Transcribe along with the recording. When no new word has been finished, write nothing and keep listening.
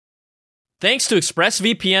Thanks to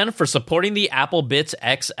ExpressVPN for supporting the Apple Bitz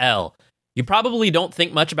XL. You probably don't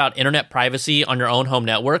think much about internet privacy on your own home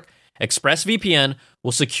network. ExpressVPN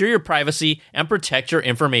will secure your privacy and protect your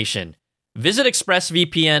information. Visit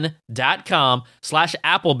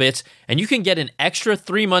expressvpn.com/applebits and you can get an extra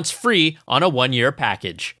 3 months free on a 1-year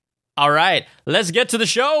package. All right, let's get to the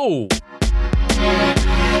show.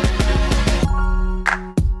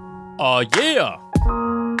 Oh yeah.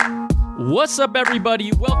 What's up,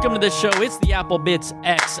 everybody? Welcome to the show. It's the Apple Bitz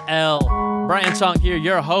XL. Brian Tong here,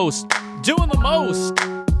 your host, doing the most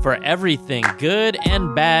for everything good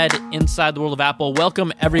and bad inside the world of Apple.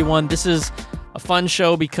 Welcome, everyone. This is a fun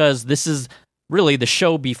show because this is really the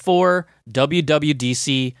show before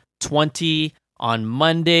WWDC 20 on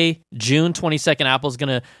Monday, June 22nd. Apple's going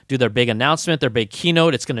to do their big announcement, their big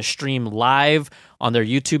keynote. It's going to stream live on their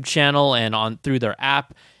YouTube channel and on through their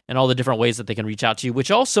app, and all the different ways that they can reach out to you,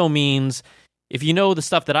 which also means, if you know the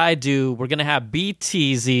stuff that I do, we're going to have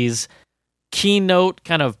BTZ's keynote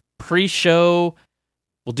kind of pre-show.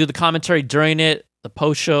 We'll do the commentary during it, the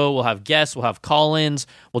post-show. We'll have guests. We'll have call-ins.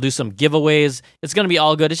 We'll do some giveaways. It's going to be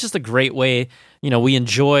all good. It's just a great way. We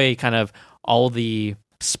enjoy kind of all the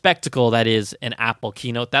spectacle that is an Apple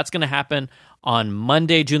keynote. That's going to happen on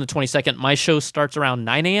Monday, June the 22nd. My show starts around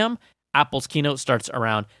 9 a.m. Apple's keynote starts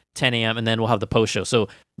around 10 a.m., and then we'll have the post-show. So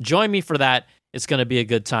join me for that. It's going to be a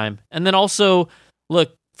good time. And then also,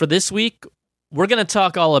 look, for this week, we're going to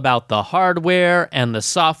talk all about the hardware and the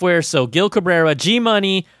software. So Gil Cabrera,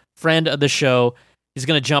 G-Money, friend of the show, he's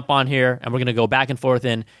going to jump on here, and we're going to go back and forth,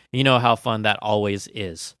 and you know how fun that always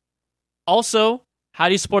is. Also, how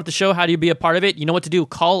do you support the show? How do you be a part of it? You know what to do.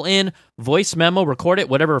 Call in, voice memo, record it,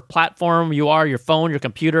 whatever platform you are, your phone, your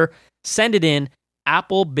computer, send it in,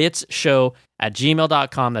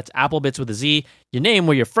 applebitsshow@gmail.com. That's applebits with a Z. Your name,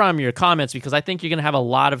 where you're from, your comments, because I think you're going to have a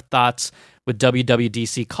lot of thoughts with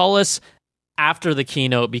WWDC. Call us after the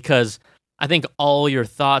keynote, because I think all your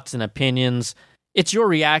thoughts and opinions, it's your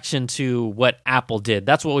reaction to what Apple did.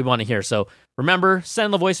 That's what we want to hear. So remember,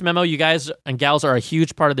 send the voice memo. You guys and gals are a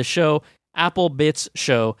huge part of the show.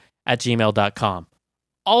 applebitsshow@gmail.com.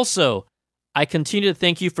 Also, I continue to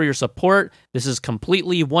thank you for your support. This is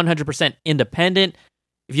completely 100% independent.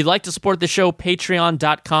 If you'd like to support the show,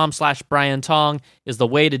 patreon.com/Brian Tong is the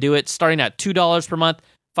way to do it. Starting at $2 per month,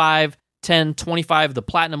 $5, $10, $25, the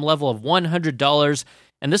platinum level of $100.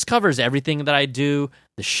 And this covers everything that I do,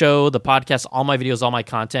 the show, the podcast, all my videos, all my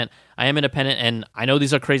content. I am independent, and I know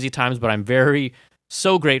these are crazy times, but I'm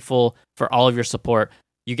so grateful for all of your support.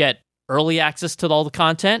 You get early access to all the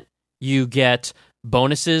content. You get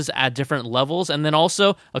bonuses at different levels, and then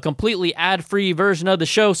also a completely ad-free version of the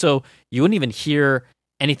show, so you wouldn't even hear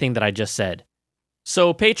anything that I just said.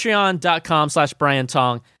 So patreon.com/Brian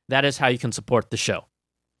Tong, that is how you can support the show.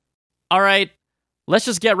 All right, let's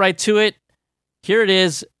just get right to it. Here it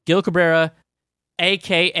is, Gil Cabrera,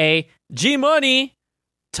 a.k.a. G-Money,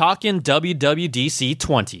 talking WWDC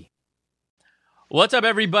 20. What's up,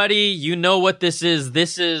 everybody? You know what this is.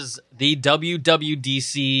 This is the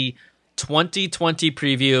WWDC 2020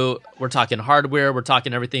 preview. We're talking hardware. We're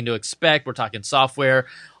talking everything to expect. We're talking software,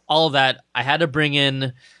 all of that. I had to bring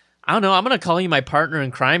in, I don't know, I'm going to call you my partner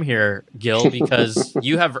in crime here, Gil, because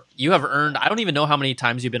you have earned, I don't even know how many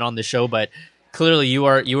times you've been on the show, but clearly you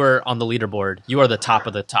are on the leaderboard. You are the top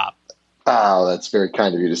of the top. Oh, that's very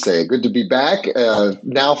kind of you to say. Good to be back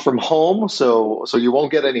now from home, so you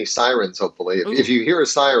won't get any sirens. Hopefully, if you hear a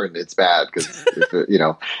siren, it's bad because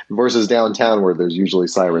versus downtown where there's usually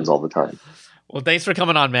sirens all the time. Well, thanks for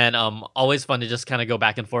coming on, man. Always fun to just kind of go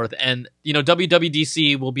back and forth. And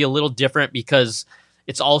WWDC will be a little different because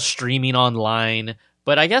it's all streaming online.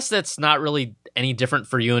 But I guess that's not really any different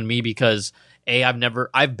for you and me because I've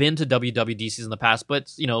been to WWDCs in the past,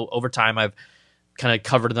 but over time I've kind of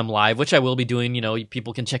covered them live, which I will be doing.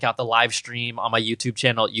 People can check out the live stream on my YouTube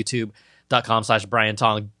channel at youtube.com/Brian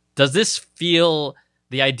Tong. Does the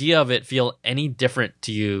idea of it feel any different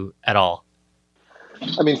to you at all?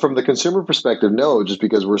 I mean, from the consumer perspective, no, just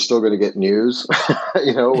because we're still going to get news.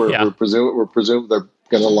 We're presumed they're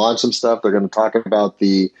going to launch some stuff. They're going to talk about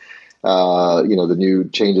the new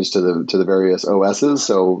changes to the various OSs.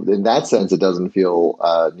 So in that sense, it doesn't feel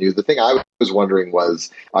new. The thing I was wondering was,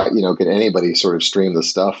 can anybody sort of stream the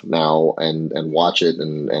stuff now and watch it?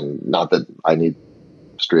 And not that I need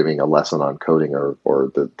streaming a lesson on coding or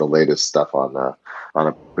the latest stuff on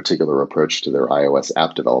a particular approach to their iOS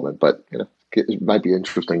app development, but it might be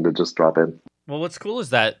interesting to just drop in. Well, what's cool is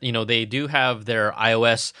that, they do have their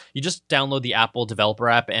iOS. You just download the Apple developer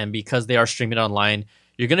app, and because they are streaming online,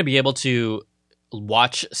 you're going to be able to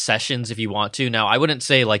watch sessions if you want to. Now, I wouldn't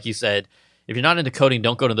say, like you said, if you're not into coding,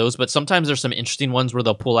 don't go to those. But sometimes there's some interesting ones where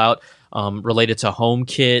they'll pull out related to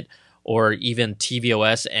HomeKit or even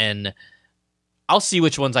tvOS, and I'll see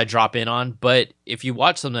which ones I drop in on. But if you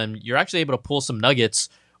watch some of them, you're actually able to pull some nuggets,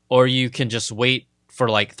 or you can just wait for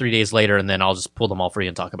like 3 days later, and then I'll just pull them all for you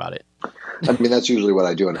and talk about it. I mean, that's usually what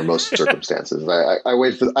I do under most circumstances. I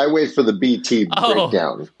wait for the BT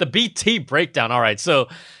breakdown. The BT breakdown. All right, so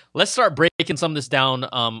let's start breaking some of this down.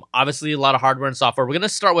 Obviously, a lot of hardware and software. We're going to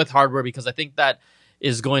start with hardware because I think that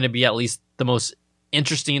is going to be at least the most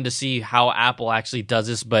interesting to see how Apple actually does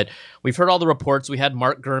this. But we've heard all the reports. We had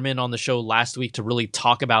Mark Gurman on the show last week to really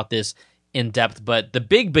talk about this in depth. But the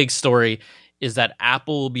big story is that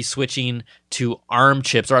Apple will be switching to ARM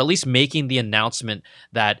chips, or at least making the announcement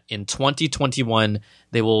that in 2021,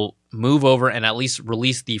 they will move over and at least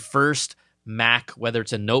release the first Mac, whether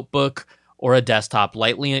it's a notebook or a desktop,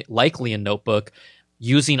 likely a notebook,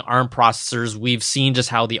 using ARM processors. We've seen just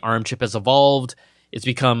how the ARM chip has evolved. It's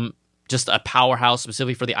become just a powerhouse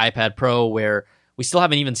specifically for the iPad Pro, where we still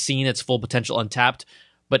haven't even seen its full potential untapped.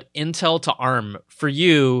 But Intel to ARM, for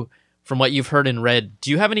you, from what you've heard and read, do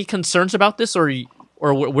you have any concerns about this, or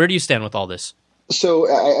where do you stand with all this? So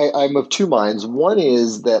I'm of two minds. One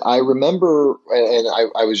is that I remember, and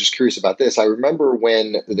I was just curious about this. I remember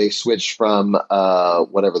when they switched from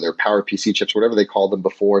whatever their PowerPC chips, whatever they called them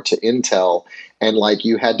before, to Intel, and like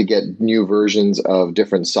you had to get new versions of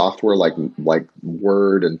different software, like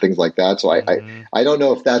Word and things like that. So I don't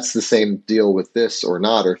know if that's the same deal with this or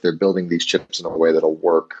not, or if they're building these chips in a way that'll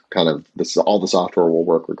work. All the software will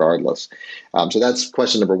work regardless. So that's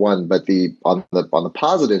question number one. But on the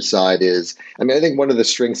positive side is, I mean, I think one of the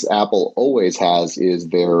strengths Apple always has is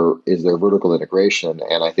their vertical integration,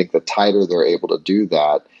 and I think the tighter they're able to do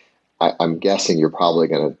that, I'm guessing you're probably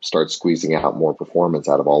going to start squeezing out more performance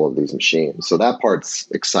out of all of these machines. So that part's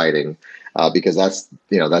exciting because that's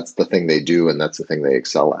the thing they do, and that's the thing they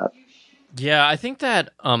excel at. Yeah, I think that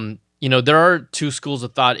there are two schools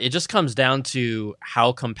of thought. It just comes down to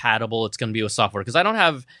how compatible it's going to be with software. Because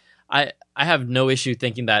I have no issue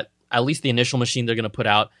thinking that at least the initial machine they're going to put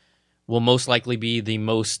out will most likely be the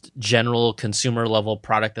most general consumer level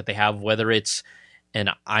product that they have, whether it's an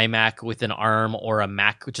iMac with an ARM or a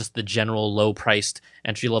Mac with just the general low priced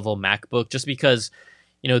entry level MacBook, just because,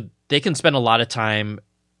 they can spend a lot of time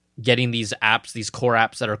getting these apps, these core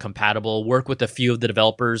apps that are compatible, work with a few of the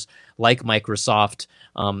developers like Microsoft.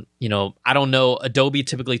 I don't know. Adobe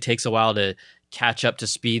typically takes a while to catch up to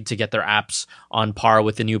speed to get their apps on par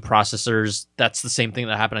with the new processors. That's the same thing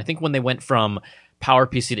that happened. I think when they went from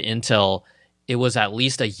PowerPC to Intel, it was at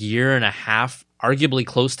least a year and a half, arguably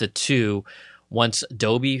close to 2, once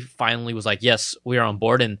Adobe finally was like, yes, we are on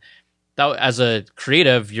board. And that, as a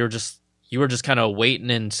creative, you were just kind of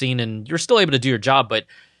waiting and seeing, and you're still able to do your job, but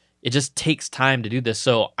it just takes time to do this.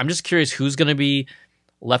 So I'm just curious who's going to be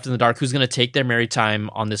left in the dark, who's going to take their merry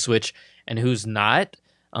time on the Switch, and who's not.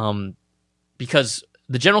 Because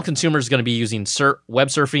the general consumer is going to be using web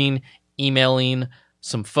surfing, emailing,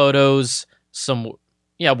 some photos, some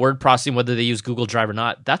word processing, whether they use Google Drive or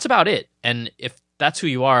not. That's about it. And if that's who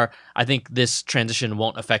you are, I think this transition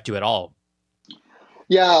won't affect you at all.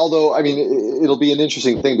 Yeah, although, I mean, it'll be an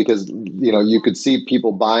interesting thing because, you could see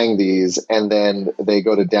people buying these and then they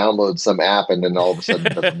go to download some app and then all of a sudden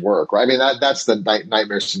it doesn't work, right? I mean, that's the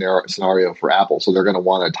nightmare scenario for Apple. So they're going to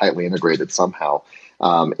want to tightly integrate it somehow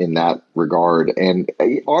in that regard. And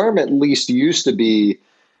ARM at least used to be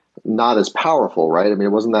not as powerful, right? I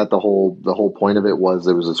mean, wasn't that the whole point of it was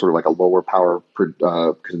a sort of like a lower power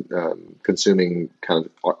consuming kind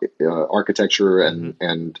of architecture,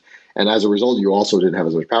 and as a result, you also didn't have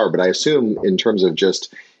as much power. But I assume in terms of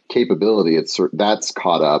just capability, that's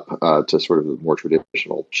caught up to sort of the more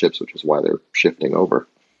traditional chips, which is why they're shifting over.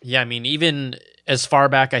 Yeah, I mean, even as far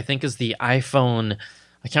back, I think, as the iPhone,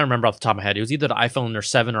 I can't remember off the top of my head. It was either the iPhone or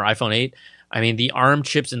 7 or iPhone 8. I mean, the ARM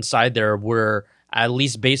chips inside there were, at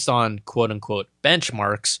least based on quote-unquote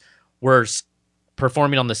benchmarks, were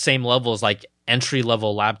performing on the same level as like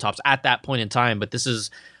entry-level laptops at that point in time. But this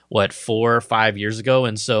is, 4 or 5 years ago?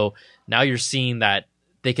 And so now you're seeing that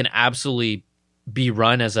they can absolutely be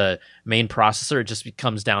run as a main processor. It just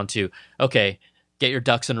comes down to, okay, get your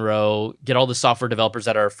ducks in a row, get all the software developers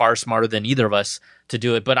that are far smarter than either of us to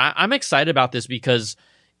do it. But I'm excited about this because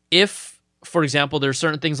if, for example, there's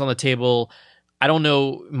certain things on the table, I don't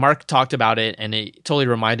know, Mark talked about it, and it totally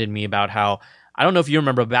reminded me about how, I don't know if you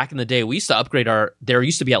remember, back in the day, we used to upgrade there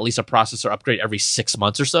used to be at least a processor upgrade every 6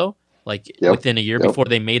 months or so, within a year before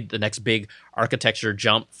they made the next big architecture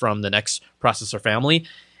jump from the next processor family.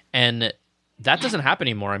 And that doesn't happen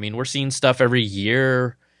anymore. I mean, we're seeing stuff every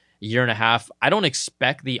year and a half. I don't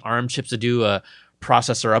expect the ARM chips to do a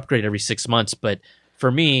processor upgrade every 6 months. But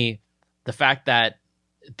for me, the fact that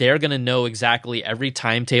they're going to know exactly every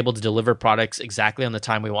timetable to deliver products exactly on the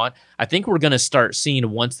time we want, I think we're going to start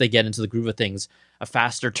seeing, once they get into the groove of things, a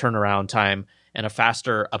faster turnaround time and a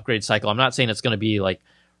faster upgrade cycle. I'm not saying it's going to be like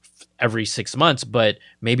every 6 months, but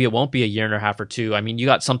maybe it won't be a year and a half or two. I mean, you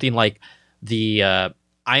got something like the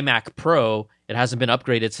iMac Pro. It hasn't been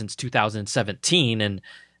upgraded since 2017, and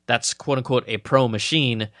that's quote unquote a pro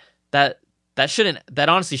machine. That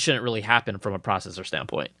honestly shouldn't really happen from a processor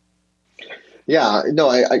standpoint. Yeah, no,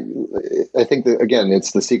 I think that, again,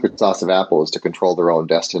 it's the secret sauce of Apple is to control their own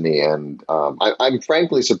destiny. And I'm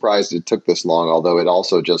frankly surprised it took this long, although it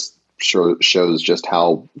also just shows just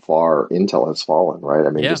how far Intel has fallen, right?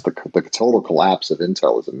 I mean, just the total collapse of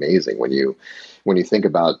Intel is amazing when you think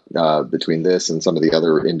about between this and some of the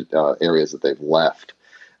other areas that they've left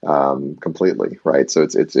completely, right? So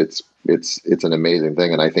it's an amazing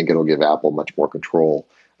thing, and I think it'll give Apple much more control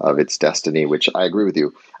of its destiny, which I agree with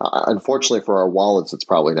you. Unfortunately for our wallets, it's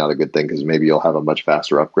probably not a good thing, because maybe you'll have a much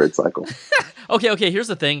faster upgrade cycle. Okay. Here's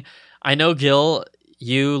the thing. I know, Gil,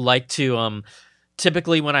 you like to,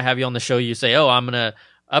 typically when I have you on the show, you say, oh, I'm going to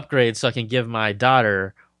upgrade so I can give my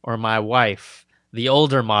daughter or my wife the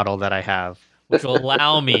older model that I have, which will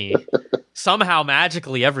allow me somehow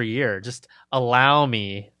magically every year, just allow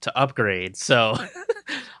me to upgrade. So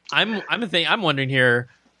I'm wondering here,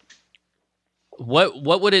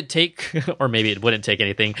 what would it take, or maybe it wouldn't take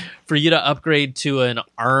anything, for you to upgrade to an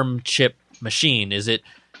ARM chip machine? Is it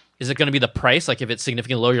going to be the price? Like, if it's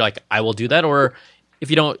significantly lower, you're like, I will do that? Or if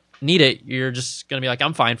you don't need it, you're just going to be like,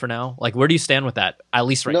 I'm fine for now? Like, where do you stand with that, at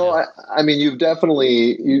least right now? No, I mean, you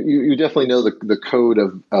definitely know the code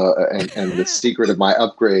of and the secret of my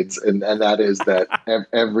upgrades, and that is that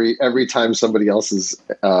every time somebody else's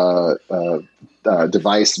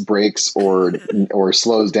device breaks or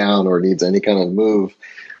slows down or needs any kind of move,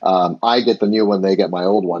 I get the new one, they get my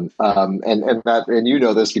old one, and you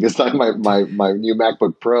know this because my new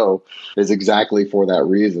MacBook Pro is exactly for that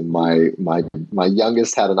reason. My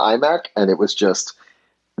youngest had an iMac, and it was just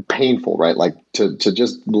painful, right? Like to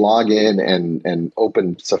just log in and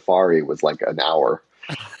open Safari was like an hour.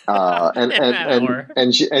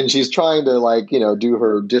 And she's trying to, like, do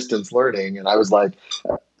her distance learning, and I was like,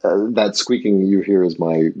 that squeaking you hear is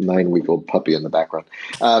my 9-week-old puppy in the background.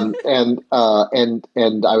 And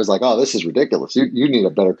I was like, oh, this is ridiculous. You need a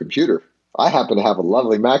better computer. I happen to have a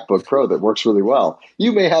lovely MacBook Pro that works really well.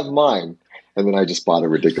 You may have mine. And then I just bought a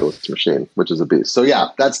ridiculous machine, which is a beast. So yeah,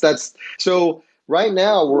 that's so. Right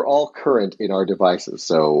now, we're all current in our devices.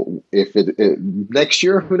 So if it next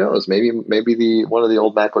year, who knows? Maybe one of the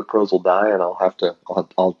old MacBook Pros will die, and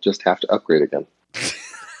I'll just have to upgrade again.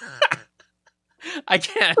 I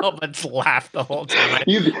can't help but to laugh the whole time.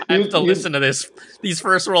 I have to listen to these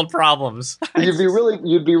first world problems. You'd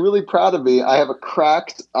be really proud of me. I have a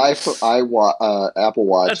cracked Apple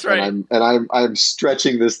Watch, that's right. and I'm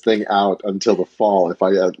stretching this thing out until the fall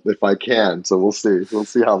if I can. So we'll see. We'll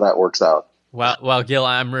see how that works out. Well, Gil,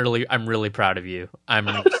 I'm really proud of you. I'm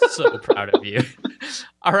so proud of you.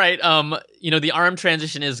 All right, the ARM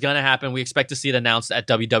transition is going to happen. We expect to see it announced at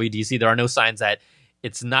WWDC. There are no signs that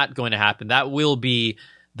it's not going to happen. That will be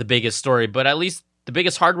the biggest story, but at least the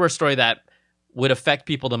biggest hardware story that would affect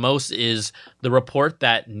people the most is the report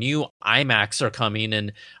that new iMacs are coming.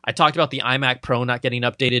 And I talked about the iMac Pro not getting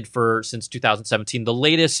updated since 2017. The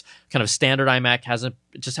latest kind of standard iMac hasn't,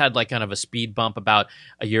 just had like kind of a speed bump about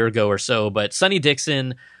a year ago or so. But Sonny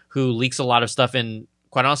Dixon, who leaks a lot of stuff in,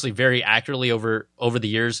 quite honestly, very accurately over the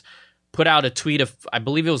years, put out a tweet of, I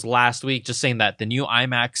believe it was last week, just saying that there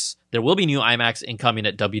will be new iMacs incoming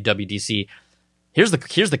at WWDC. Here's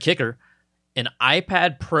the kicker. An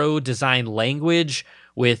iPad Pro design language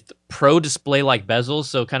with Pro display-like bezels,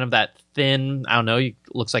 so kind of that thin, I don't know,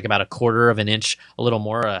 looks like about a quarter of an inch, a little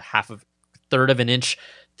more, a third of an inch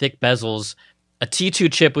thick bezels, a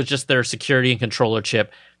T2 chip with just their security and controller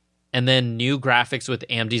chip, and then new graphics with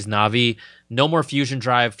AMD's Navi. No more Fusion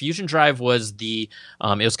Drive. Fusion Drive was it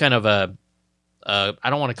was kind of I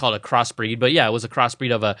don't want to call it a crossbreed, but yeah, it was a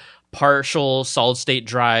crossbreed of a partial solid state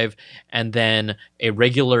drive and then a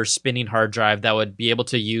regular spinning hard drive that would be able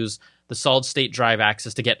to use the solid state drive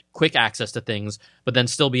access to get quick access to things, but then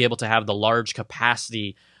still be able to have the large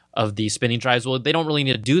capacity of the spinning drives. Well, they don't really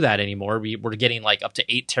need to do that anymore. We're getting like up to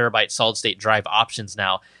 8 terabyte solid state drive options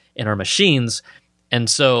now in our machines. And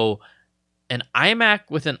so an iMac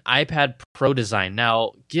with an iPad Pro design.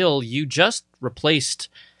 Now, Gil, you just replaced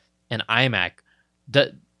an iMac.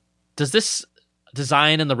 Does this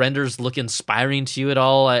design and the renders look inspiring to you at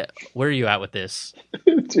all? Where are you at with this?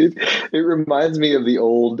 Dude, it reminds me of the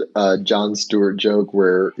old Jon Stewart joke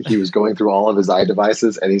where he was going through all of his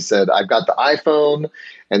iDevices and he said, "I've got the iPhone,"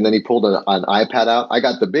 and then he pulled an iPad out. "I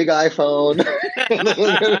got the big iPhone,"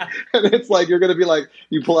 and it's like you're going to be like,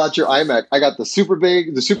 you pull out your iMac. "I got the super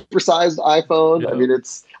big, the supersized iPhone." Yeah. I mean,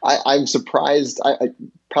 I'm surprised. I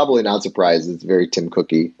probably not surprised. It's very Tim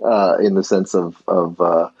Cooky in the sense of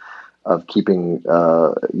keeping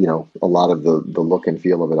a lot of the look and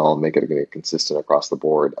feel of it all and make it consistent across the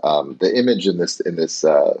board. The image in this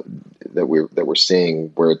that we're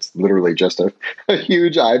seeing, where it's literally just a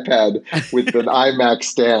huge iPad with an iMac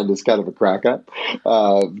stand, is kind of a crack up.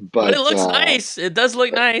 But it looks nice. It does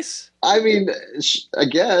look nice. I mean, I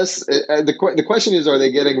guess the question is, are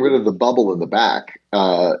they getting rid of the bubble in the back?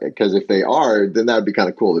 Because if they are, then that would be kind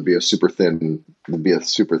of cool. It'd be a super thin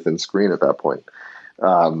screen at that point.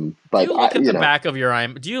 But do you look at the back of your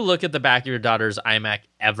Do you look at the back of your daughter's iMac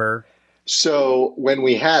ever? So when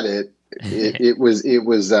we had it, it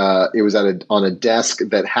was on a desk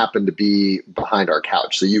that happened to be behind our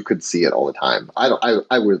couch, so you could see it all the time.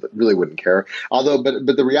 I really wouldn't care. Although, but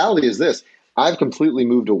the reality is this: we've completely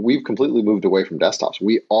moved away from desktops.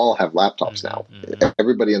 We all have laptops now. Mm-hmm.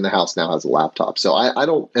 Everybody in the house now has a laptop. So I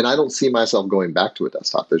don't see myself going back to a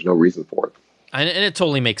desktop. There's no reason for it. And it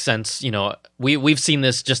totally makes sense. We've seen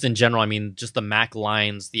this just in general. I mean, just the Mac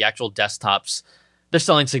lines, the actual desktops, they're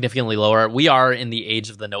selling significantly lower. We are in the age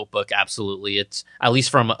of the notebook. Absolutely. It's at least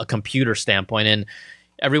from a computer standpoint. And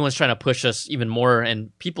everyone's trying to push us even more.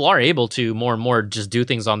 And people are able to more and more just do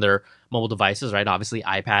things on their mobile devices, right? Obviously,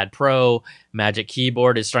 iPad Pro, Magic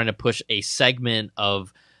Keyboard is trying to push a segment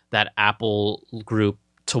of that Apple group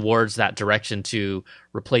towards that direction to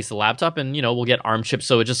replace the laptop. And, we'll get ARM chips.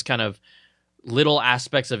 So it just kind of little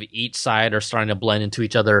aspects of each side are starting to blend into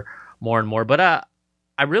each other more and more. But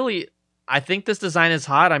I think this design is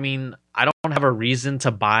hot. I mean, I don't have a reason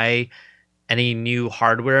to buy any new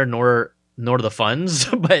hardware nor the funds,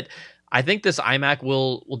 but I think this iMac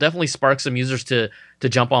will definitely spark some users to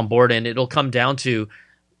jump on board, and it'll come down to,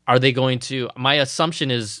 are they going to, my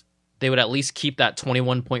assumption is they would at least keep that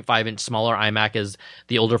 21.5 inch smaller iMac as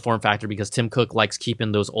the older form factor, because Tim Cook likes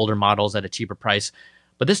keeping those older models at a cheaper price.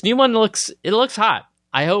 But this new one looks hot.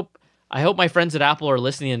 I hope my friends at Apple are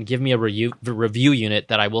listening and give me a review unit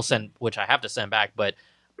that I will send, which I have to send back. But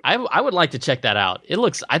I would like to check that out.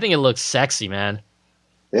 I think it looks sexy, man.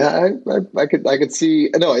 Yeah, I could see.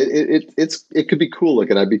 No, it could be cool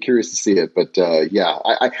looking. I'd be curious to see it. But yeah,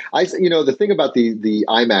 I the thing about the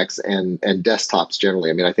iMacs and desktops generally,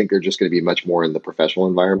 I mean, I think they're just going to be much more in the professional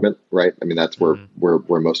environment, right? I mean, that's where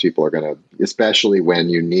most people are going to, especially when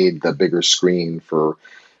you need the bigger screen for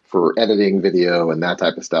editing video and that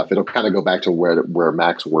type of stuff. It'll kind of go back to where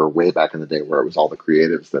Macs were way back in the day, where it was all the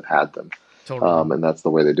creatives that had them. Totally. And that's the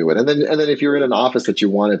way they do it. And then if you're in an office that you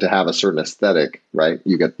wanted to have a certain aesthetic, right,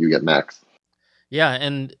 you get Macs. Yeah,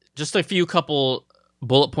 and just a few couple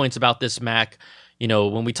bullet points about this Mac.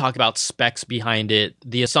 When we talk about specs behind it,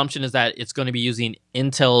 the assumption is that it's going to be using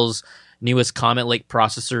Intel's newest Comet Lake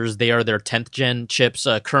processors. They are their 10th gen chips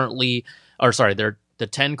they're the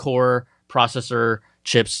 10 core processor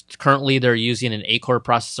chips. Currently, they're using an 8-core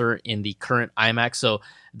processor in the current iMac, so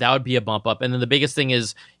that would be a bump up. And then the biggest thing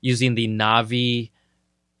is using the Navi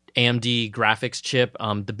AMD graphics chip.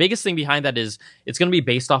 The biggest thing behind that is it's going to be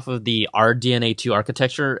based off of the RDNA 2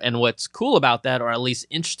 architecture. And what's cool about that, or at least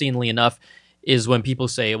interestingly enough, is when people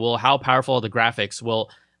say, well, how powerful are the graphics? Well,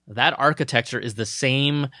 that architecture is the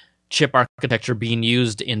same chip architecture being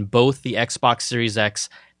used in both the Xbox Series X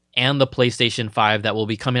and the PlayStation 5 that will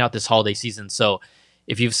be coming out this holiday season. So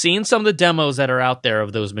if you've seen some of the demos that are out there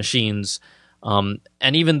of those machines, and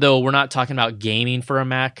even though we're not talking about gaming for a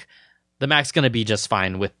Mac, the Mac's going to be just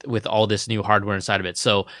fine with all this new hardware inside of it.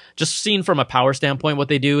 So just seeing from a power standpoint what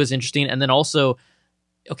they do is interesting. And then also,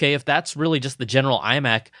 okay, if that's really just the general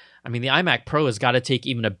iMac, I mean, the iMac Pro has got to take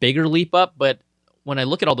even a bigger leap up. But when I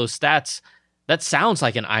look at all those stats, that sounds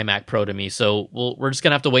like an iMac Pro to me. So we're just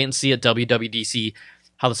going to have to wait and see at WWDC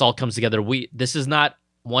how this all comes together. This is not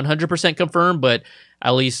 100% confirmed, but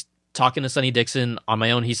at least talking to Sonny Dixon on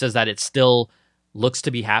my own, he says that it still looks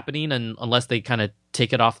to be happening, and unless they kind of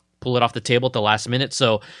pull it off the table at the last minute.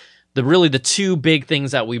 So the two big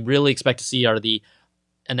things that we really expect to see are the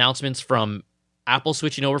announcements from Apple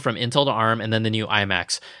switching over from Intel to ARM, and then the new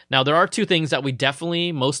iMacs. Now, there are two things that we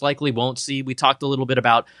definitely most likely won't see. We talked a little bit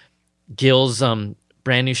about Gil's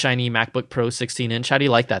brand new shiny MacBook Pro 16-inch. How do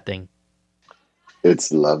you like that thing?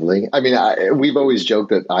 It's lovely. I mean, we've always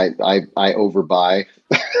joked that I overbuy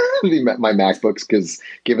my MacBooks, because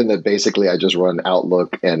given that basically I just run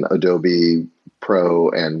Outlook and Adobe Pro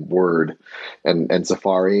and Word and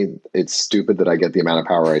Safari. It's stupid that I get the amount of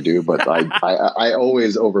power I do, but I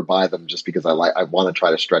always overbuy them just because I want to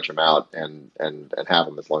try to stretch them out and have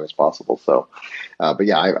them as long as possible. So, but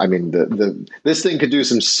yeah, I mean, this thing could do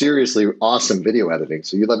some seriously awesome video editing.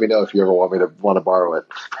 So you let me know if you ever want to borrow it.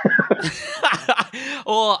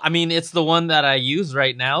 Well, I mean, it's the one that I use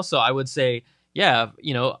right now. So I would say, yeah,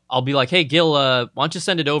 I'll be like, hey, Gil, why don't you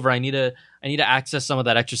send it over? I need to access some of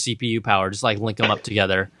that extra CPU power. Just like link them up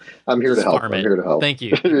together. I'm here to help. I'm here to help. Thank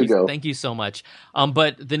you. There you go. Thank you so much.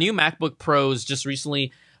 But the new MacBook Pros just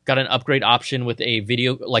recently got an upgrade option with a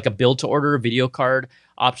video, like a build to order video card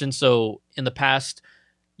option. So in the past,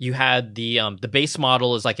 you had the base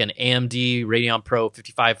model is like an AMD Radeon Pro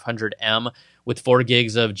 5500M with 4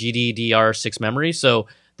 gigs of GDDR6 memory. So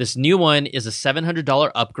this new one is a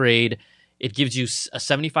 $700 upgrade. It gives you a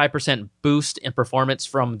 75% boost in performance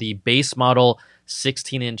from the base model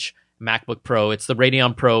 16-inch MacBook Pro. It's the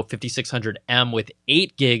Radeon Pro 5600M with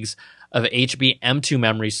 8 gigs of HBM2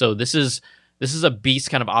 memory. So this is a beast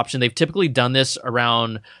kind of option. They've typically done this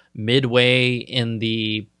around midway in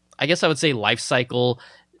the, I guess I would say, life cycle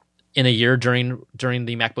in a year during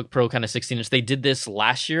the MacBook Pro kind of 16-inch. They did this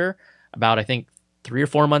last year, about I think 3 or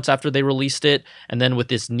 4 months after they released it. And then with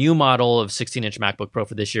this new model of 16-inch MacBook Pro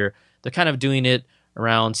for this year, they're kind of doing it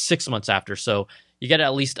around 6 months after. So you get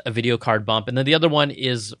at least a video card bump. And then the other one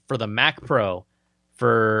is for the Mac Pro.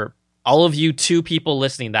 For all of you 2 people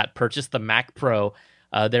listening that purchased the Mac Pro,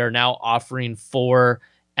 they're now offering 4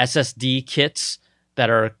 SSD kits that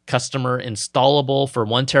are customer installable for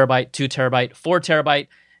 1 terabyte, 2 terabyte, 4 terabyte,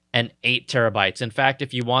 and 8 terabytes. In fact,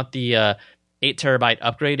 if you want the 8 terabyte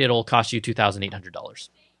upgrade, it'll cost you $2,800.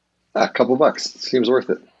 A couple bucks. Seems worth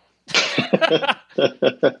it.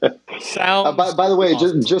 Sounds by the way,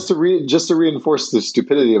 awesome. just to reinforce the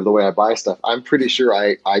stupidity of the way I buy stuff, I'm pretty sure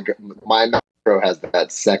my Mac Pro has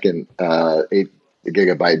that second 8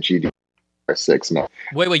 gigabyte GDDR6 Mac.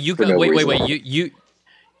 Wait, you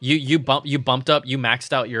bumped up, you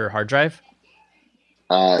maxed out your hard drive?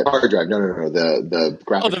 Hard drive, no. The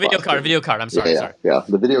graphics. Oh, the video card. I'm sorry. Yeah.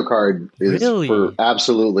 The video card is really? For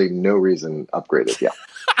absolutely no reason upgraded. Yeah.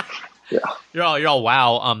 Yeah. You're all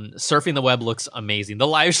wow. Surfing the web looks amazing. The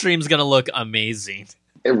live stream's gonna look amazing.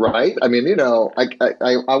 Right? I mean,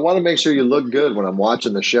 I want to make sure you look good when I'm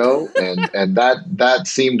watching the show, and that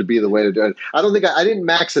seemed to be the way to do it. I don't think I didn't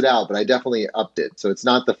max it out, but I definitely upped it. So it's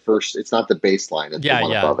not the baseline. It's the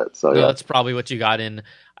one above it. So no, that's probably what you got in.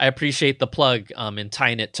 I appreciate the plug in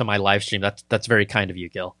tying it to my live stream. That's very kind of you,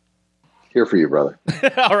 Gil. Here for you, brother.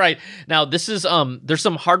 All right. Now this is there's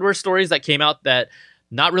some hardware stories that came out that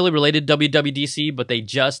not really related to WWDC, but they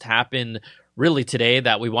just happened really today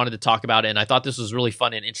that we wanted to talk about. And I thought this was really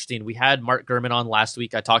fun and interesting. We had Mark Gurman on last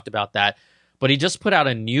week. I talked about that, but he just put out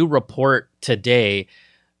a new report today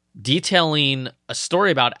detailing a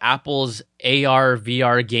story about Apple's AR,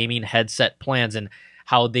 VR gaming headset plans and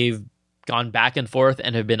how they've gone back and forth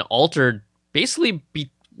and have been altered basically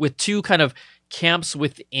with 2 kind of camps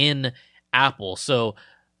within Apple. So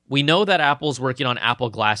we know that Apple's working on Apple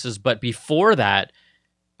glasses, but before that,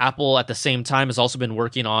 Apple at the same time has also been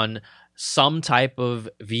working on some type of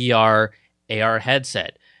VR AR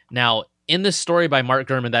headset. Now, in this story by Mark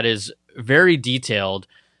Gurman that is very detailed,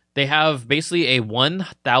 they have basically a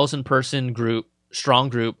 1,000 person strong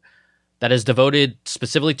group that is devoted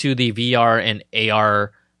specifically to the VR and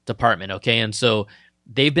AR department. Okay. And so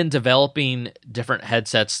they've been developing different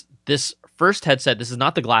headsets. This first headset, this is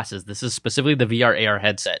not the glasses. This is specifically the VR AR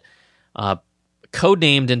headset,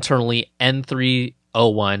 codenamed internally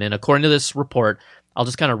N301. And according to this report, I'll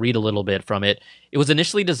just kind of read a little bit from it. It was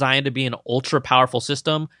initially designed to be an ultra-powerful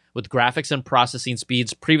system with graphics and processing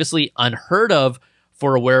speeds previously unheard of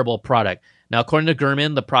for a wearable product. Now, according to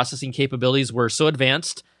Gurman, the processing capabilities were so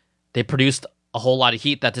advanced, they produced a whole lot of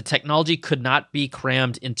heat that the technology could not be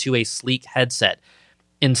crammed into a sleek headset.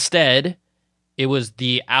 Instead, it was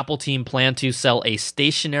the Apple team planned to sell a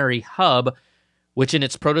stationary hub, which in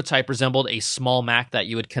its prototype resembled a small Mac that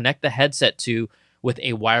you would connect the headset to with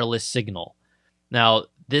a wireless signal. Now,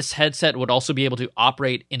 this headset would also be able to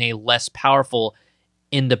operate in a less powerful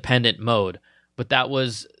independent mode, but that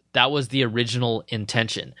was the original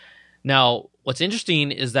intention. Now, what's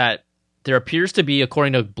interesting is that there appears to be,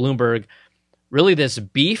 according to Bloomberg, really this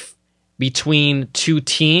beef between 2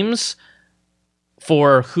 teams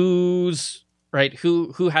for who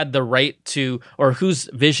had the right to, or whose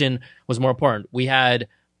vision was more important. We had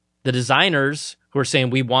the designers who are saying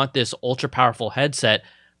we want this ultra powerful headset,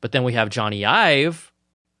 but then we have Johnny Ive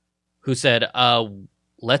who said,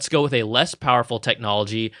 let's go with a less powerful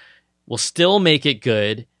technology. We'll still make it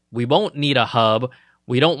good. We won't need a hub.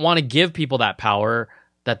 we don't want to give people that power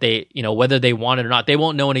that they, whether they want it or not, they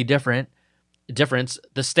won't know any difference.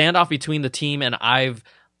 The standoff between the team and Ive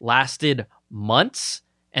lasted months,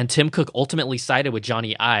 and Tim Cook ultimately sided with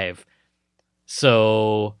Johnny Ive.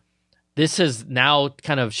 So this has now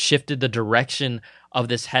kind of shifted the direction of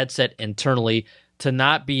this headset internally to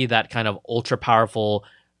not be that kind of ultra powerful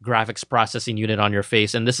graphics processing unit on your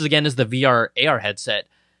face. And this is the VR AR headset.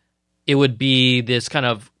 It would be this kind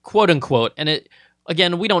of quote unquote, and it,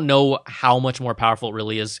 again, we don't know how much more powerful it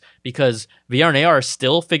really is because VR and AR are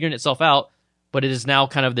still figuring itself out, but it is now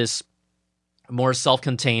kind of this more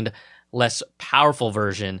self-contained, less powerful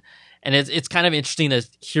version. And it's kind of interesting to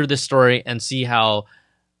hear this story and see how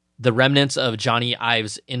the remnants of Johnny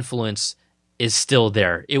Ive's influence is still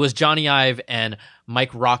there. It was Johnny Ive and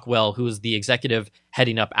Mike Rockwell, who is the executive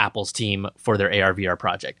heading up Apple's team for their AR VR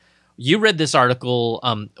project. You read this article.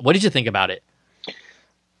 What did you think about it?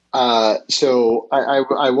 So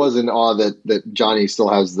I was in awe that Johnny still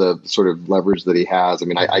has the sort of leverage that he has. I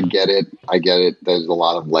mean, I get it. There's a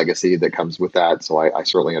lot of legacy that comes with that. So I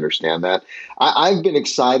certainly understand that. I've been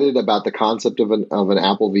excited about the concept of an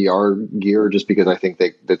Apple VR gear just because I think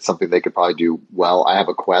that's something they could probably do well. I have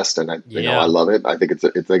a Quest and I love it. I think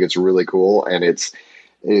it's really cool, and it's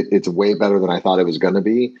way better than I thought it was going to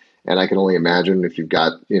be. And I can only imagine if you've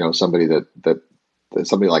got, somebody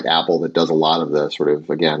somebody like Apple that does a lot of the sort of,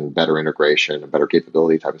 again, better integration and better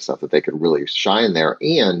capability type of stuff, that they could really shine there.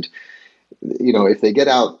 And, if they get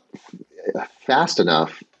out fast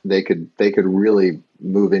enough, they could really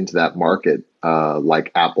move into that market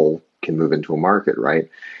like Apple can move into a market, right?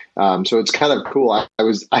 So it's kind of cool. I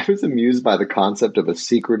was amused by the concept of a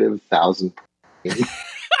secretive 1,000.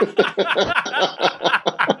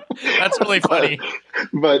 That's really funny.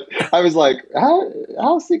 But I was like,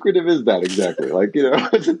 how secretive is that exactly? Like,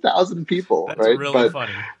 it's 1,000 people, that's right? Really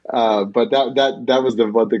funny. But that was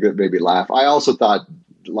the one thing that made me laugh. I also thought,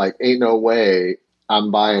 like, ain't no way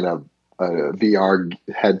I'm buying a VR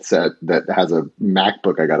headset that has a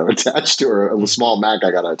MacBook I got to attach to, or a small Mac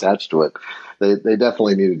I got to attach to it. They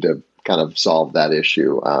definitely needed to kind of solve that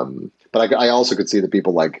issue. But I also could see the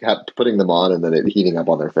people like putting them on and then it heating up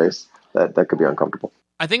on their face. That could be uncomfortable.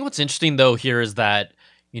 I think what's interesting though here is that,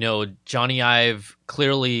 Johnny Ive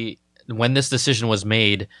clearly, when this decision was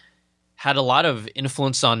made, had a lot of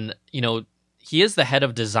influence on, he is the head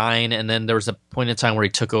of design. And then there was a point in time where he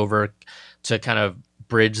took over to kind of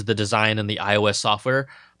bridge the design and the iOS software.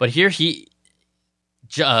 But here Tim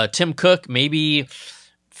Cook, maybe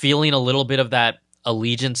feeling a little bit of that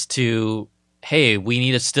allegiance to, hey, we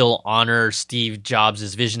need to still honor Steve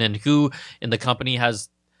Jobs' vision, and who in the company has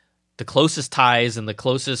the closest ties and the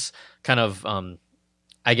closest kind of,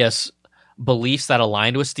 beliefs that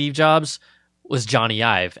aligned with Steve Jobs was Johnny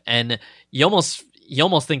Ive. And you almost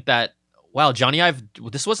think that, wow, Johnny Ive,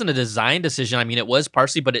 this wasn't a design decision. I mean, it was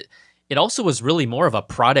partially, but it also was really more of a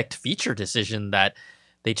product feature decision that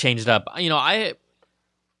they changed up. Oh,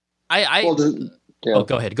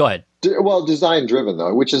 go ahead. Well, design driven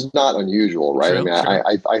though, which is not unusual, right? True,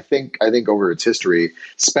 I think over its history,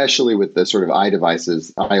 especially with the sort of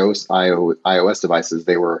iOS devices,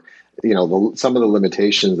 they were, some of the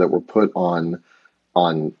limitations that were put on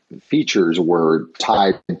features were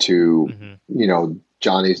tied to,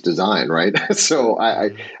 Johnny's design, right? So I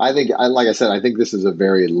think, like I said, I think this is a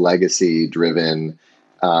very legacy driven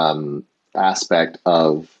aspect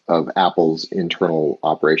of Apple's internal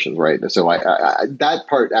operations, right? So I that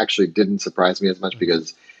part actually didn't surprise me as much,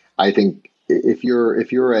 because I think if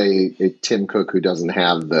you're a Tim Cook who doesn't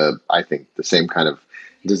have the same kind of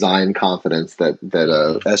design confidence that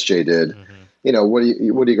SJ did, what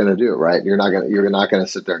are you going to do, right? You're not going to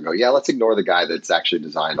sit there and go, yeah, let's ignore the guy that's actually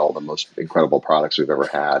designed all the most incredible products we've ever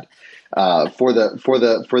had. For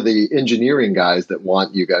the engineering guys that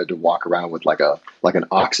want you guys to walk around with like an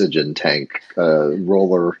oxygen tank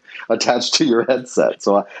roller attached to your headset,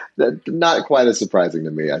 so that not quite as surprising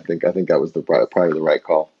to me. I think that was probably the right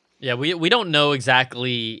call. Yeah, we don't know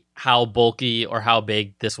exactly how bulky or how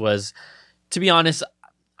big this was. To be honest,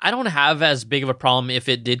 I don't have as big of a problem if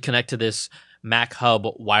it did connect to this Mac Hub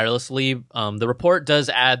wirelessly. The report does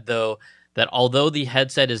add, though, that although the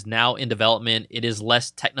headset is now in development, it is less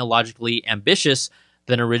technologically ambitious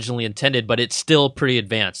than originally intended, but it's still pretty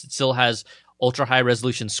advanced. It still has ultra-high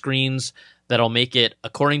resolution screens that'll make it,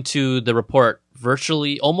 according to the report,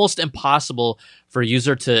 virtually almost impossible for a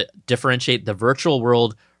user to differentiate the virtual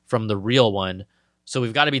world from the real one. So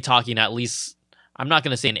we've got to be talking at least, I'm not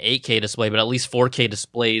going to say an 8K display, but at least 4K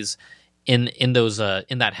displays in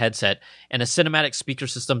that headset, and a cinematic speaker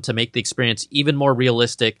system to make the experience even more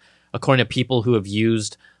realistic, according to people who have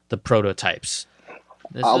used the prototypes.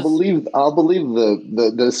 I'll believe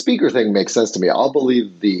the speaker thing makes sense to me. I'll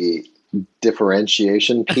believe the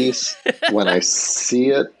differentiation piece when I see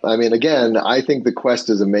it. I mean, again, I think the Quest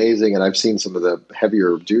is amazing, and I've seen some of the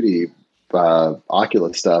heavier duty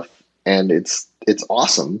Oculus stuff, and it's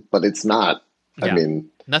awesome, but it's not. Yeah. I mean,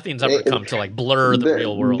 nothing's ever come to like blur the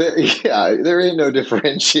real world. There ain't no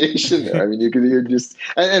differentiation there. I mean, you're just,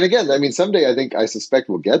 and again, I mean, someday I suspect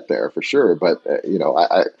we'll get there for sure. But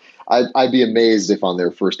I'd be amazed if on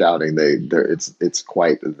their first outing it's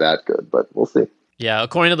quite that good. But we'll see. Yeah,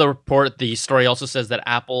 according to the report, the story also says that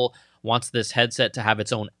Apple wants this headset to have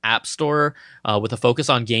its own app store with a focus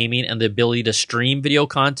on gaming and the ability to stream video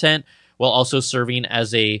content while also serving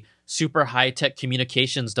as a super high-tech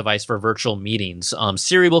communications device for virtual meetings.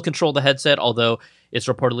 Siri will control the headset, although it's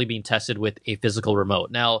reportedly being tested with a physical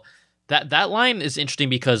remote. Now, that line is interesting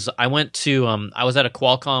because I went to I was at a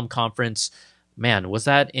Qualcomm conference. Man, was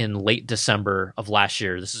that in late December of last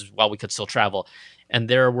year? This is while we could still travel. And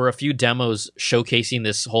there were a few demos showcasing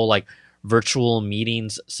this whole like virtual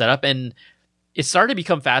meetings setup. And it started to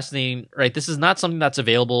become fascinating, right? This is not something that's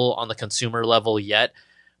available on the consumer level yet,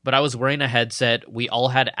 but I was wearing a headset. We all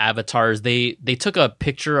had avatars. They took a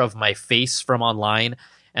picture of my face from online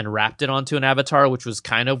and wrapped it onto an avatar, which was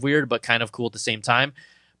kind of weird, but kind of cool at the same time.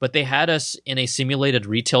 But they had us in a simulated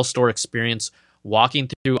retail store experience, walking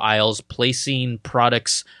through aisles, placing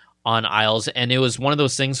products on aisles. And it was one of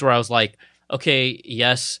those things where I was like, okay,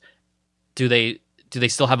 yes, do they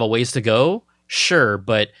still have a ways to go? Sure,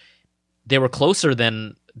 but they were closer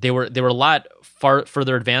than they were a lot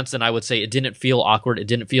further advanced than I would say. It didn't feel awkward. It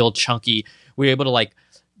didn't feel chunky. We were able to like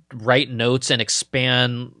write notes and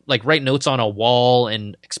expand, like write notes on a wall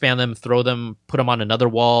and expand them, throw them, put them on another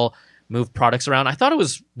wall, move products around. I thought it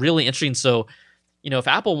was really interesting. So, if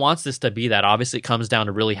Apple wants this to be that, obviously it comes down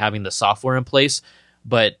to really having the software in place.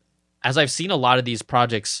 But as I've seen a lot of these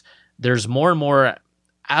projects, there's more and more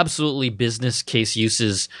absolutely business case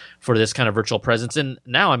uses for this kind of virtual presence. And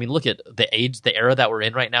now, I mean, look at the era that we're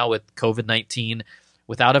in right now with COVID-19,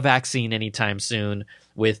 without a vaccine anytime soon,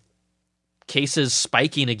 with cases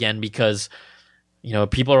spiking again because,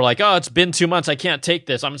 people are like, oh, it's been 2 months. I can't take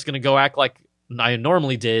this. I'm just going to go act like I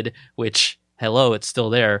normally did, which, hello, it's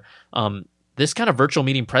still there. This kind of virtual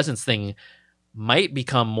meeting presence thing might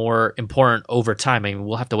become more important over time. I mean,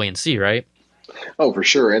 we'll have to wait and see, right? Oh, for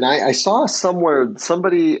sure. And I saw somewhere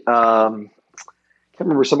somebody, can't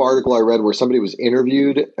remember, some article I read where somebody was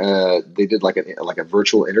interviewed. They did like a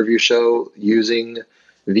virtual interview show using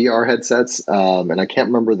VR headsets, and I can't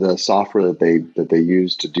remember the software that they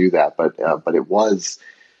used to do that, but it was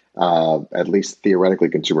at least theoretically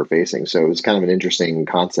consumer facing. So it was kind of an interesting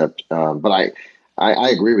concept. But I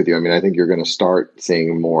agree with you. I mean, I think you're going to start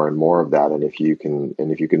seeing more and more of that, and if you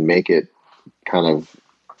can make it kind of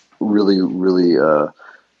really, really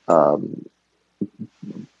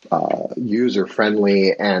user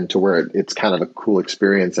friendly and to where it's kind of a cool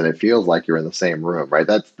experience and it feels like you're in the same room, right?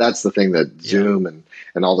 That's the thing that Zoom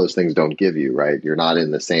and all those things don't give you, right? You're not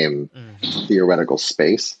in the same theoretical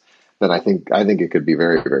space. Then I think it could be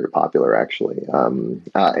very, very popular, actually.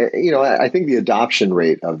 I think the adoption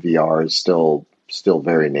rate of VR is still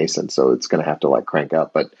very nascent, so it's going to have to like crank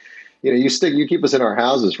up, but you keep us in our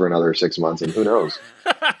houses for another 6 months, and who knows?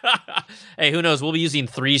 Hey, who knows? We'll be using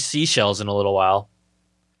 3 seashells in a little while.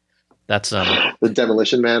 That's the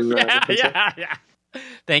Demolition Man. Yeah.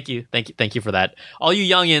 Thank you for that. All you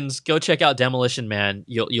youngins, go check out Demolition Man.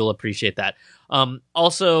 You'll appreciate that.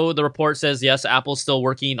 Also, the report says yes, Apple's still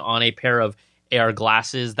working on a pair of AR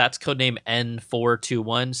glasses. That's codename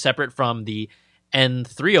N421, separate from the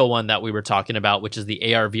N301 that we were talking about, which is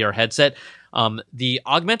the AR VR headset. The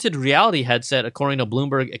augmented reality headset, according to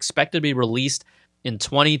Bloomberg, expected to be released in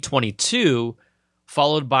 2022,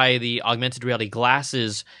 followed by the augmented reality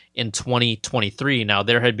glasses in 2023. Now,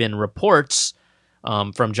 there had been reports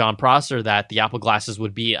from John Prosser that the Apple glasses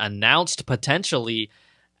would be announced potentially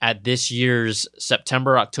at this year's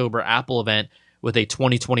September-October Apple event with a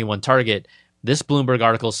 2021 target. This Bloomberg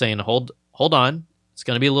article is saying, hold on, it's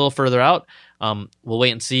going to be a little further out. We'll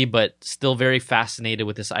wait and see, but still very fascinated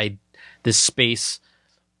with this space.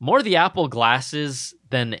 More the Apple glasses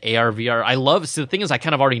than AR VR. So the thing is, I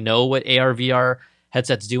kind of already know what AR VR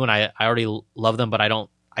headsets do, and I already love them, but I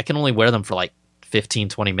can only wear them for like 15,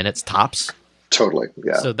 20 minutes tops. Totally.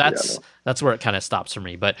 Yeah. So that's where it kind of stops for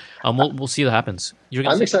me. But we'll see what happens.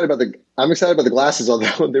 I'm excited about the glasses.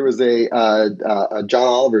 Although there was a John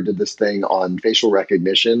Oliver did this thing on facial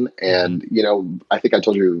recognition, and I think I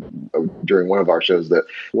told you during one of our shows that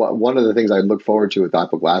one of the things I look forward to with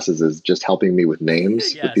Apple glasses is just helping me with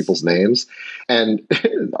names, with people's names. And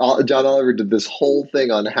John Oliver did this whole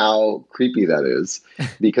thing on how creepy that is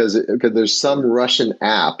because there's some Russian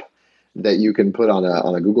app that you can put on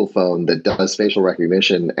a Google phone that does facial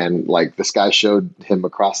recognition. And like this guy showed him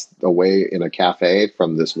across the way in a cafe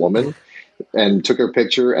from this woman and took her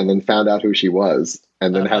picture and then found out who she was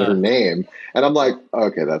and then had her name. And I'm like,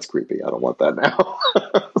 okay, that's creepy. I don't want that now.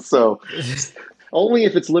 So only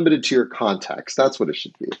if it's limited to your contacts. That's what it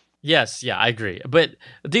should be. Yes. Yeah, I agree. But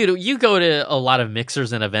dude, you go to a lot of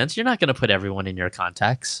mixers and events. You're not going to put everyone in your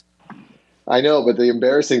contacts. I know, but the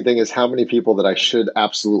embarrassing thing is how many people that I should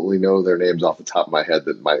absolutely know their names off the top of my head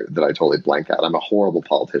that I totally blank out. I'm a horrible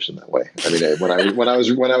politician that way. I mean, when I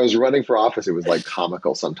was running for office, it was like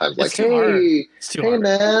comical sometimes. Like, hey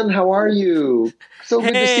man, how are you? So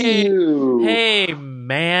good to see you. Hey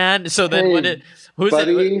man. So then who's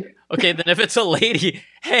buddy? It? Okay, then if it's a lady,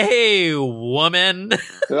 hey woman.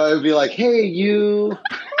 I would be like, hey you.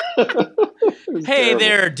 Hey terrible.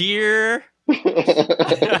 There, dear.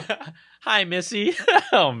 Hi, Missy.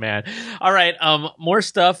 Oh, man. All right. More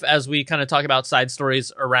stuff as we kind of talk about side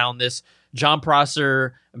stories around this. Jon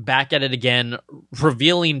Prosser back at it again,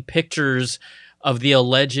 revealing pictures of the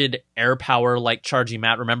alleged AirPower like charging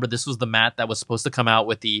mat. Remember, this was the mat that was supposed to come out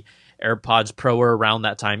with the AirPods Pro or around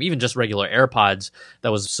that time, even just regular AirPods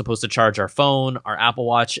that was supposed to charge our phone, our Apple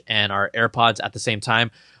Watch, and our AirPods at the same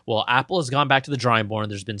time. Well, Apple has gone back to the drawing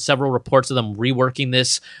board. There's been several reports of them reworking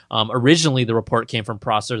this. Originally, the report came from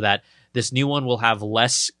Prosser that this new one will have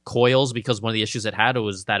less coils because one of the issues it had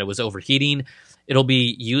was that it was overheating. It'll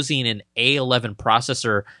be using an A11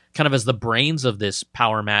 processor kind of as the brains of this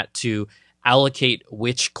power mat to allocate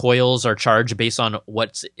which coils are charged based on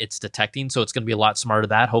what it's detecting. So it's going to be a lot smarter than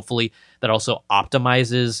that. Hopefully, that also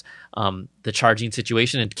optimizes the charging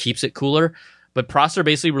situation and keeps it cooler. But Prosser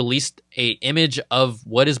basically released an image of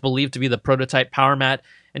what is believed to be the prototype power mat.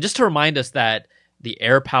 And just to remind us that the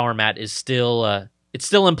Air Power Mat is still it's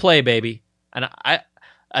still in play, baby. And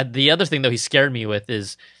the other thing, though, he scared me with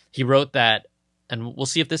is he wrote that, and we'll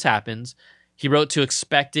see if this happens, he wrote to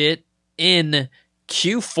expect it in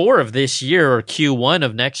Q4 of this year or Q1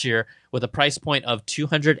 of next year with a price point of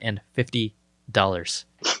 $250.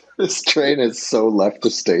 This train has so left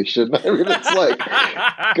the station. I mean, it's like,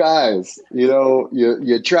 guys,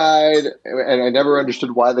 you tried, and I never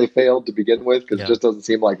understood why they failed to begin with because it just doesn't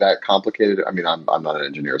seem like that complicated. I mean, I'm not an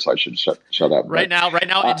engineer, so I should shut up. Right now,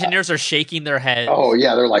 engineers are shaking their heads. Oh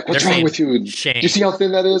yeah, they're like, "What's wrong with you? Shame. Do you see how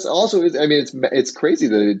thin that is?" Also, I mean, it's crazy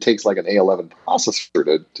that it takes like an A11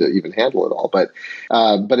 processor to even handle it all. But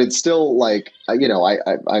it's still like, I'll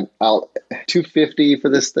 $250 for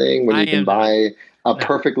this thing when you can buy a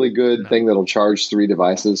perfectly good thing that'll charge 3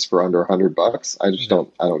 devices for under $100. I just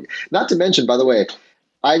don't. Not to mention, by the way,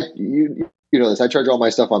 you know this. I charge all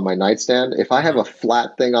my stuff on my nightstand. If I have a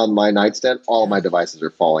flat thing on my nightstand, all my devices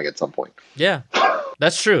are falling at some point. Yeah,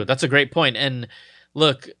 that's true. That's a great point. And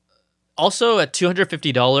look, also at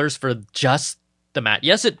 $250 for just the mat.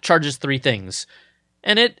 Yes, it charges 3 things,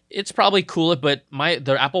 and it's probably cool. But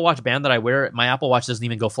the Apple Watch band that I wear, my Apple Watch doesn't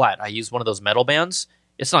even go flat. I use one of those metal bands.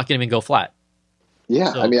 It's not going to even go flat.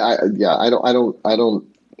 Yeah, so, I mean, I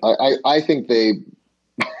think they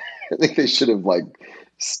should have like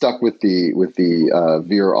stuck with the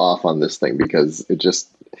veer off on this thing because it just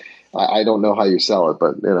I don't know how you sell it,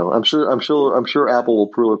 but I'm sure Apple will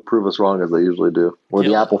prove us wrong as they usually do. Or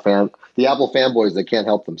Gil, the Apple fanboys that can't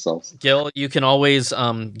help themselves. Gil, you can always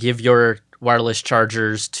give your wireless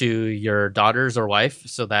chargers to your daughters or wife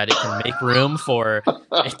so that it can make room for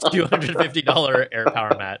a $250 Air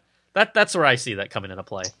Power Mat. That's where I see that coming into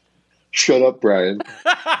play. Shut up, Brian.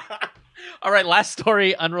 All right, last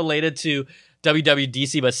story unrelated to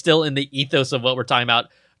WWDC, but still in the ethos of what we're talking about.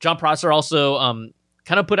 Jon Prosser also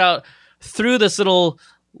kind of threw this little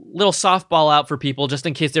softball out for people just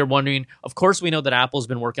in case they're wondering. Of course, we know that Apple's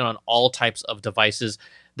been working on all types of devices.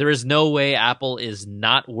 There is no way Apple is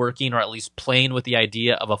not working or at least playing with the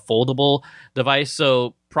idea of a foldable device.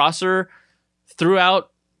 So Prosser threw out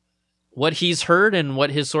what he's heard and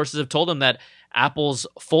what his sources have told him, that Apple's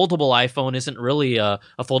foldable iPhone isn't really a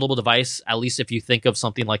foldable device, at least if you think of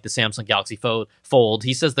something like the Samsung Galaxy Fold.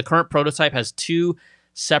 He says the current prototype has 2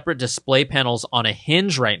 separate display panels on a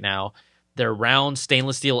hinge right now. They're round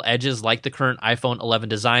stainless steel edges like the current iPhone 11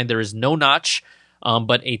 design. There is no notch,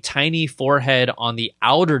 but a tiny forehead on the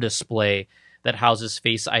outer display that houses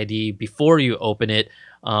Face ID before you open it.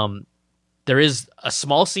 There is a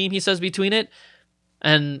small seam, he says, between it.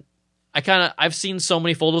 And I've seen so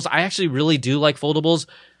many foldables. I actually really do like foldables,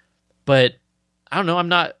 but I don't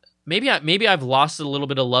know. Maybe I've lost a little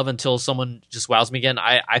bit of love until someone just wows me again.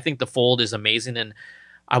 I think the Fold is amazing, and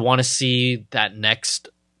I want to see that next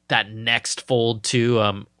Fold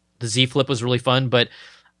too. The Z Flip was really fun, but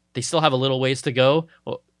they still have a little ways to go.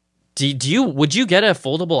 Would you get a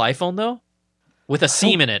foldable iPhone though, with a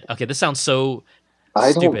seam in it? Okay, this sounds so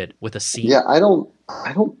stupid. With a seam? Yeah, I don't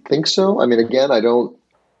think so. I mean, again, I don't.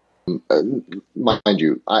 Mind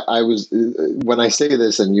you, I was when I say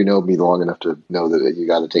this, and you know me long enough to know that you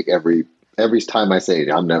got to take every time I say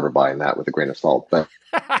it, I'm never buying that with a grain of salt. But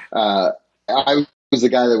I was the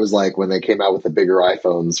guy that was like, when they came out with the bigger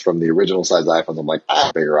iPhones from the original size iPhones, I'm like,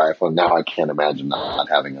 bigger iPhone. Now I can't imagine not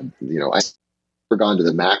having a, I've never gone to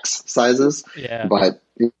the max sizes, but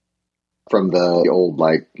from the old,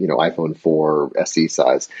 iPhone 4 SE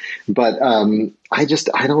size. But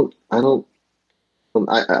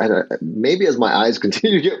maybe as my eyes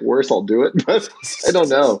continue to get worse, I'll do it, but I don't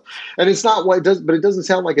know. And it's not what it does, but it doesn't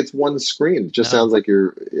sound like it's one screen. It just sounds like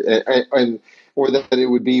or that it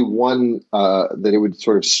would be one, that it would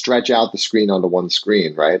sort of stretch out the screen onto one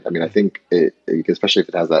screen, right? I mean, I think especially if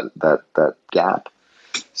it has that gap.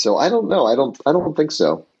 So I don't know. I don't think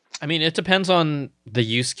so. I mean, it depends on the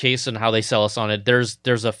use case and how they sell us on it.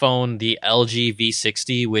 There's a phone, the LG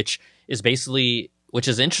V60, which is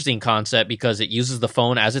an interesting concept because it uses the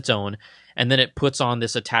phone as its own, and then it puts on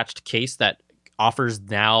this attached case that offers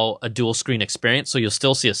now a dual screen experience. So you'll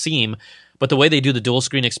still see a seam, but the way they do the dual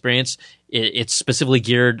screen experience, it's specifically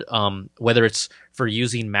geared, whether it's for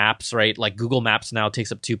using maps, right? Like Google Maps now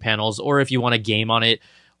takes up 2 panels, or if you want to game on it,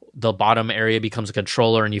 the bottom area becomes a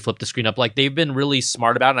controller and you flip the screen up. Like, they've been really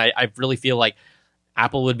smart about it. And I really feel like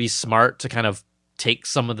Apple would be smart to kind of take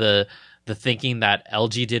some of the thinking that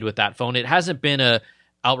LG did with that phone. It hasn't been a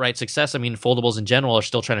outright success. I mean, foldables in general are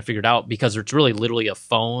still trying to figure it out because it's really literally a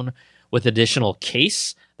phone with additional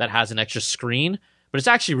case that has an extra screen, but it's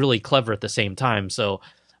actually really clever at the same time. So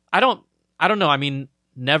I don't know. I mean,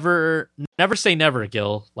 never say never,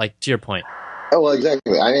 Gil, like, to your point. Oh, well,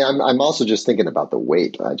 exactly. I mean, I'm also just thinking about the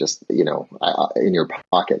weight. I just, in your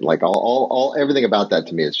pocket, like all everything about that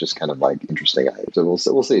to me is just kind of like interesting. So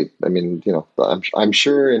we'll see. I mean, I'm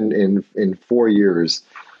sure in 4 years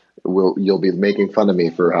you'll be making fun of me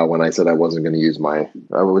for how when I said I wasn't going to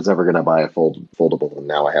I was never going to buy a foldable, and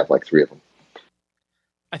now I have like 3 of them.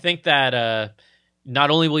 I think that not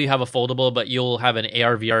only will you have a foldable, but you'll have an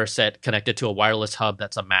AR/VR set connected to a wireless hub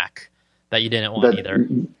that's a Mac that you didn't want either.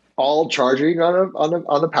 All charging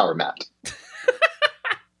on a power mat.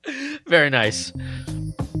 Very nice.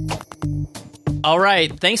 All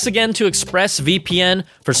right. Thanks again to ExpressVPN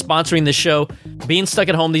for sponsoring the show. Being stuck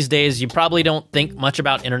at home these days, you probably don't think much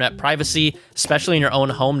about internet privacy, especially in your own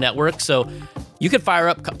home network. So you could fire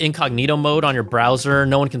up incognito mode on your browser.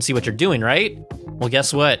 No one can see what you're doing, right? Well,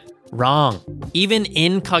 guess what? Wrong. Even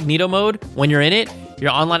incognito mode, when you're in it,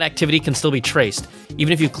 your online activity can still be traced.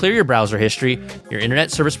 Even if you clear your browser history, your internet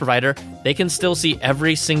service provider, they can still see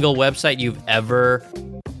every single website you've ever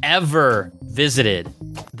visited.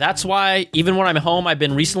 That's why, even when I'm home, I've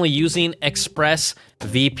been recently using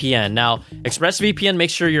ExpressVPN. Now, ExpressVPN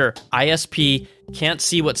makes sure your ISP can't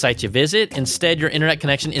see what sites you visit. Instead, your internet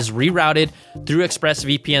connection is rerouted through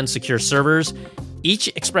ExpressVPN secure servers.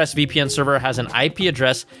 Each ExpressVPN server has an IP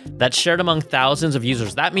address that's shared among thousands of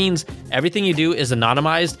users. That means everything you do is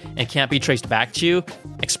anonymized and can't be traced back to you.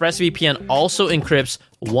 ExpressVPN also encrypts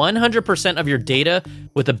 100% of your data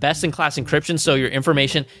with the best-in-class encryption, so your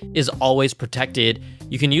information is always protected.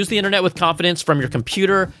 You can use the internet with confidence from your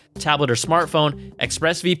computer, tablet, or smartphone.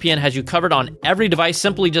 ExpressVPN has you covered on every device.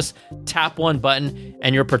 Simply just tap one button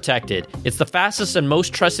and you're protected. It's the fastest and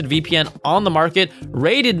most trusted VPN on the market,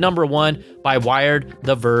 rated #1 by Wired,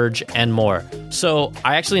 The Verge, and more. So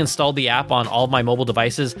I actually installed the app on all of my mobile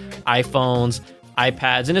devices, iPhones,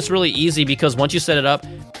 iPads, and it's really easy because once you set it up,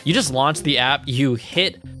 you just launch the app, you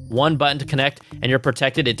hit one button to connect, and you're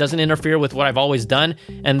protected. It doesn't interfere with what I've always done,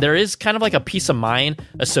 and there is kind of like a peace of mind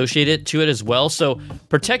associated to it as well. So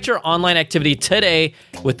protect your online activity today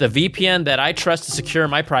with the VPN that I trust to secure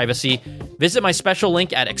my privacy. Visit my special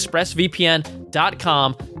link at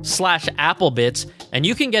expressvpn.com/applebits, and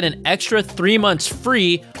you can get an extra 3 months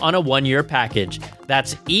free on a 1-year package.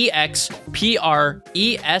 That's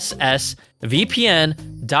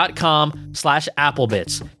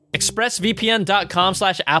expressvpn.com/applebits.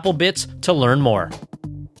 expressvpn.com/applebits to learn more.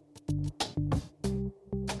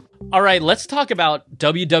 All right, let's talk about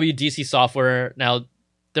WWDC software. Now,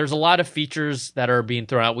 there's a lot of features that are being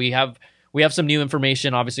thrown out. We we have some new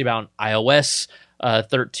information, obviously, about iOS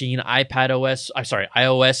 13,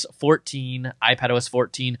 iOS 14, iPadOS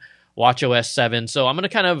 14, watchOS 7. So I'm going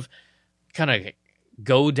to kind of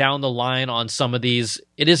go down the line on some of these.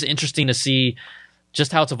 It is interesting to see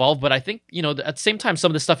just how it's evolved, but I think, at the same time,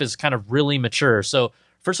 some of this stuff is kind of really mature. So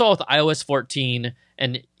first of all, with iOS 14,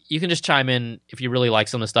 and you can just chime in if you really like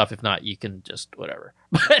some of the stuff. If not, you can just whatever.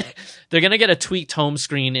 But they're going to get a tweaked home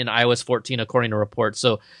screen in iOS 14, according to reports.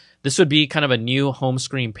 So this would be kind of a new home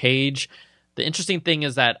screen page. The interesting thing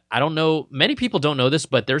is that I don't know, many people don't know this,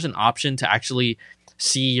 but there's an option to actually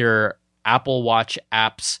see your Apple Watch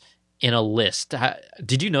apps in a list.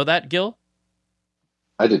 Did you know that, Gil?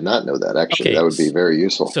 I did not know that, actually. Okay. That would be very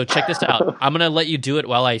useful. So check this out. I'm going to let you do it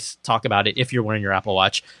while I talk about it if you're wearing your Apple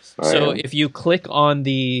Watch. So if you click on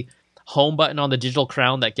the home button on the digital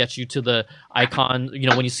crown that gets you to the icon,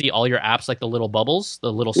 when you see all your apps, like the little bubbles,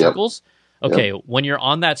 the little circles. Okay, when you're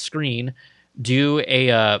on that screen, do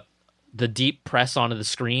the deep press onto the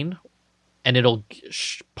screen, and it'll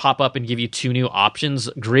pop up and give you two new options: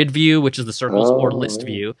 grid view, which is the circles, or list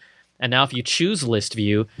view. And now if you choose list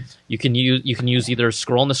view, you can use either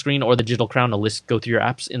scroll on the screen or the digital crown to go through your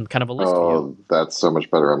apps in kind of a list view. Oh, that's so much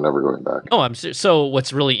better. I'm never going back. Oh, so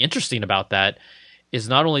what's really interesting about that is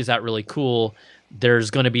not only is that really cool, there's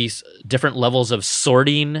going to be different levels of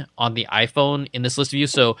sorting on the iPhone in this list view.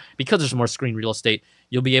 So because there's more screen real estate,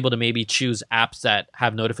 you'll be able to maybe choose apps that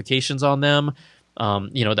have notifications on them,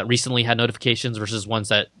 that recently had notifications versus ones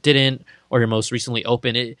that didn't, or your most recently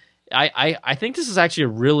open. I think this is actually a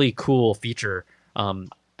really cool feature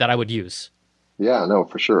that I would use. Yeah, no,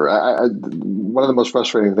 for sure. One of the most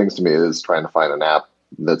frustrating things to me is trying to find an app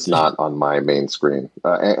that's not on my main screen,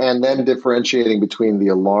 and then differentiating between the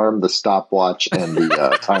alarm, the stopwatch, and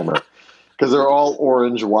the timer, because they're all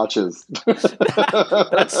orange watches.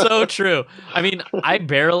 That's so true. I mean, I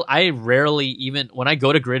rarely even, when I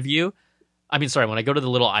go to grid view, when I go to the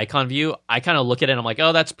little icon view, I kind of look at it and I'm like,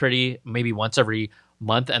 oh, that's pretty, maybe once every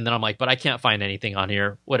month, and then I'm like, but I can't find anything on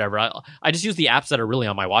here. Whatever. I just use the apps that are really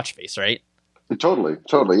on my watch face, right? Totally,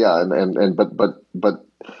 yeah. But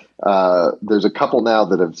there's a couple now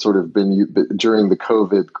that have sort of been during the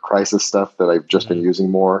COVID crisis stuff that I've just been using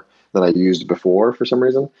more than I used before for some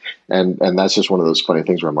reason, and that's just one of those funny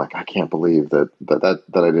things where I'm like, I can't believe that I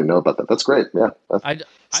didn't know about that. That's great. Yeah.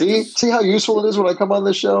 See how useful it is when I come on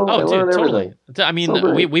this show. Oh, dude, totally. I mean,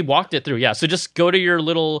 so we walked it through. Yeah. So just go to your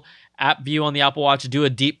little app view on the Apple Watch, do a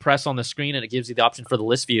deep press on the screen, and it gives you the option for the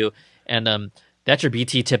list view. And that's your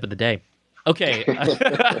BT tip of the day. Okay.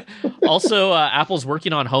 Also, Apple's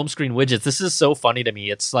working on home screen widgets. This is so funny to me.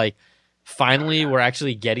 It's like, finally, we're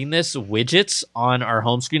actually getting this widgets on our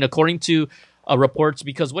home screen, according to reports,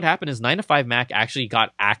 because what happened is 9to5Mac actually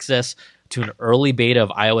got access to an early beta of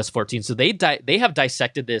iOS 14. So they have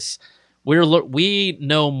dissected this. We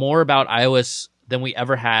know more about iOS than we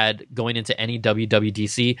ever had going into any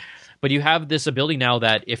WWDC. But you have this ability now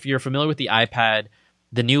that if you're familiar with the iPad,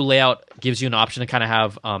 the new layout gives you an option to kind of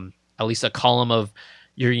have at least a column of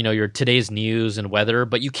your today's news and weather,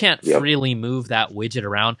 but you can't freely move that widget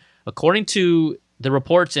around. According to the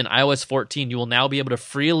reports in iOS 14, you will now be able to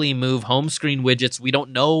freely move home screen widgets. We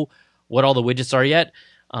don't know what all the widgets are yet,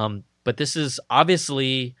 but this is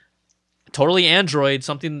obviously totally Android,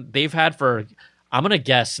 something they've had for, I'm going to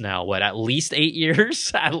guess now, at least 8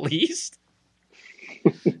 years? At least?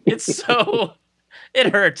 It's so...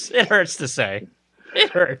 It hurts. It hurts to say. It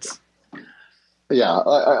hurts. Yeah,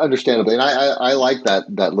 understandably. And I like that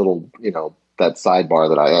little, that sidebar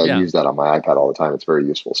that I use that on my iPad all the time. It's very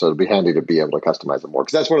useful. So it'd be handy to be able to customize it more.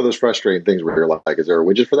 Because that's one of those frustrating things where you're like, is there a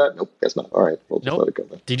widget for that? Nope, guess not. All right, we'll just let it go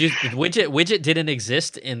then. Widget didn't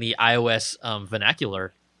exist in the iOS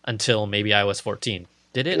vernacular until maybe iOS 14.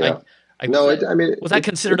 Did it? Yeah. Was that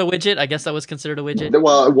considered a widget? I guess that was considered a widget.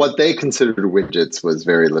 Well, what they considered widgets was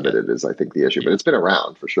very limited, is I think the issue, but it's been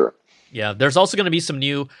around for sure. Yeah, there's also going to be some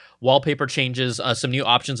new wallpaper changes, some new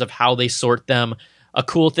options of how they sort them. A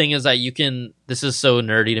cool thing is that this is so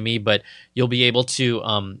nerdy to me, but you'll be able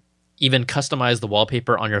to even customize the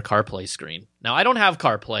wallpaper on your CarPlay screen. Now, I don't have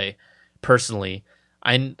CarPlay personally.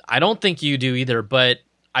 I don't think you do either, but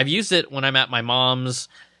I've used it when I'm at my mom's,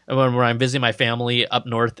 where I'm visiting my family up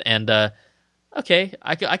north, and I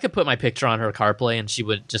could put my picture on her CarPlay, and she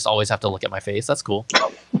would just always have to look at my face. That's cool.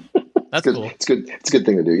 That's cool. It's good. It's a good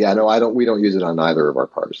thing to do. Yeah, no, we don't use it on either of our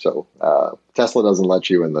cars. So Tesla doesn't let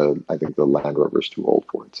you, and I think the Land Rover is too old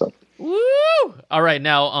for it. So. Woo! All right,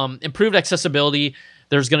 now improved accessibility.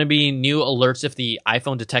 There's going to be new alerts if the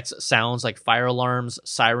iPhone detects sounds like fire alarms,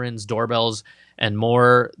 sirens, doorbells, and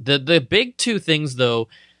more. The big two things, though,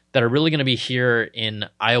 that are really going to be here in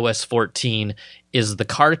iOS 14 is the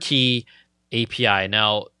car key API.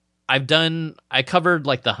 Now, I covered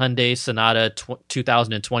like the Hyundai Sonata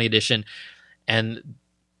 2020 edition, and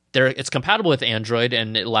it's compatible with Android,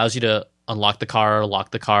 and it allows you to unlock the car,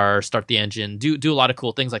 lock the car, start the engine, do a lot of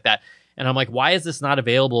cool things like that. And I'm like, why is this not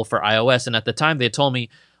available for iOS? And at the time, they told me,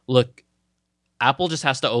 look, Apple just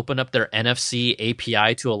has to open up their NFC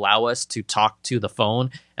API to allow us to talk to the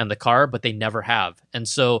phone and the car, but they never have. And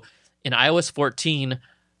so in iOS 14,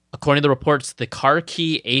 according to the reports, the Car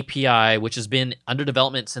Key API, which has been under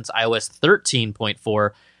development since iOS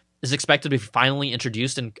 13.4, is expected to be finally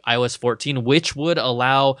introduced in iOS 14, which would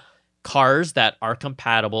allow cars that are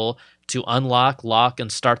compatible to unlock, lock,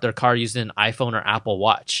 and start their car using an iPhone or Apple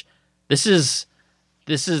Watch. This is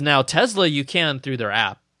now Tesla, you can through their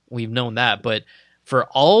app. We've known that. But for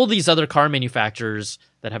all these other car manufacturers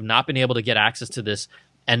that have not been able to get access to this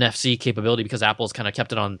NFC capability because Apple's kind of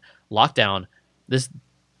kept it on lockdown, this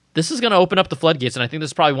is going to open up the floodgates. And I think this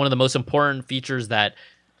is probably one of the most important features that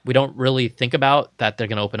we don't really think about that they're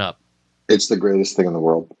going to open up. It's the greatest thing in the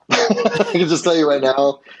world. I can just tell you right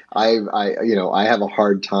now, I have a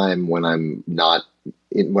hard time when I'm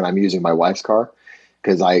using my wife's car,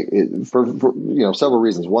 because for several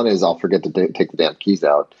reasons. One is I'll forget to take the damn keys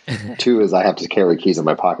out. Two is I have to carry keys in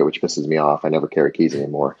my pocket, which pisses me off. I never carry keys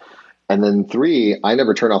anymore. And then three, I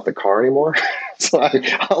never turn off the car anymore. So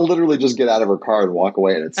I'll literally just get out of her car and walk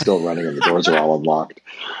away, and it's still running, and the doors are all unlocked.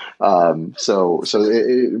 So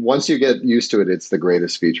once you get used to it, it's the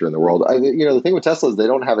greatest feature in the world. The thing with Tesla is they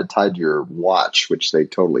don't have it tied to your watch, which they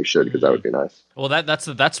totally should, because that would be nice. Well,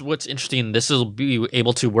 that's what's interesting. This will be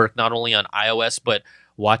able to work not only on iOS but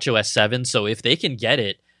watchOS 7. So if they can get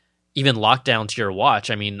it even locked down to your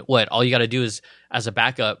watch, I mean, all you got to do is, as a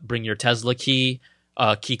backup, bring your Tesla key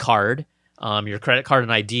card, your credit card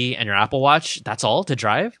and ID, and your Apple Watch. That's all to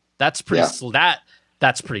drive. That's pretty. Yeah.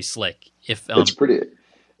 That's pretty slick.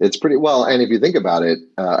 It's pretty well. And if you think about it,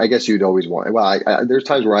 I guess you'd always want. Well, there's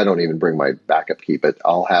times where I don't even bring my backup key, but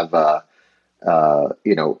I'll have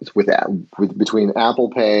between Apple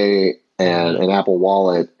Pay and an Apple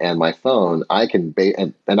Wallet and my phone, I can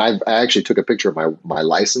I actually took a picture of my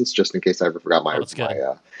license just in case I ever forgot my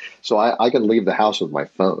so I can leave the house with my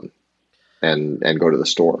phone and go to the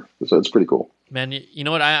store. So it's pretty cool. Man, you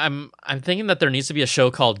know what? I'm thinking that there needs to be a show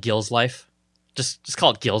called Gil's Life. Just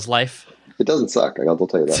call it Gil's Life. It doesn't suck. I'll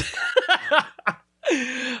tell you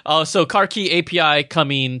that. So Car Key API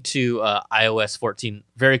coming to iOS 14.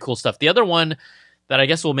 Very cool stuff. The other one that I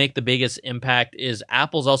guess will make the biggest impact is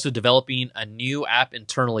Apple's also developing a new app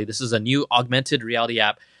internally. This is a new augmented reality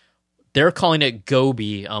app. They're calling it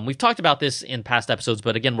Gobi. We've talked about this in past episodes,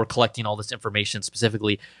 but again, we're collecting all this information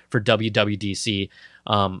specifically for WWDC.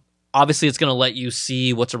 Obviously, it's going to let you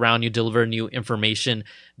see what's around you, deliver new information.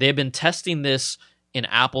 They've been testing this in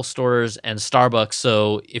Apple stores and Starbucks.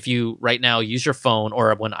 So if you right now use your phone,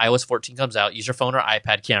 or when iOS 14 comes out, use your phone or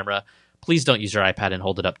iPad camera. Please don't use your iPad and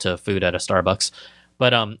hold it up to food at a Starbucks.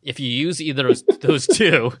 But if you use either of those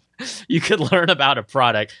two, you could learn about a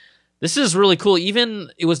product. This is really cool. Even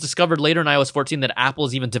it was discovered later in iOS 14 that Apple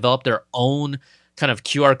has even developed their own kind of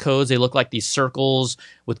QR codes. They look like these circles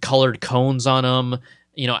with colored cones on them.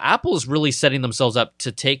 Apple is really setting themselves up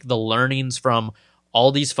to take the learnings from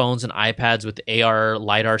all these phones and iPads with AR,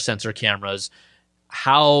 LiDAR sensor cameras.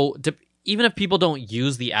 Even if people don't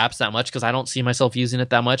use the apps that much, because I don't see myself using it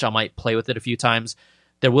that much, I might play with it a few times.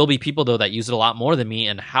 There will be people, though, that use it a lot more than me,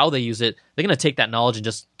 and how they use it, they're going to take that knowledge and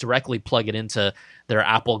just directly plug it into their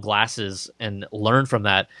Apple glasses and learn from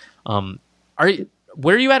that.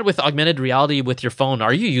 Where are you at with augmented reality with your phone?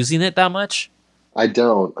 Are you using it that much? I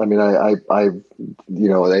don't. I mean, I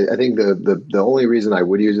think the only reason I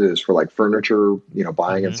would use it is for like furniture,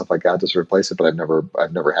 buying and stuff like that, to replace it. But I've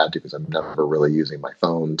never had to, because I'm never really using my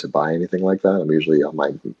phone to buy anything like that. I'm usually on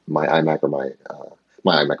my iMac or my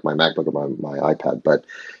MacBook or my iPad. But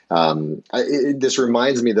this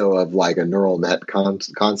reminds me though of like a neural net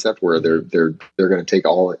concept where they're going to take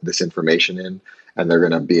all this information in, and they're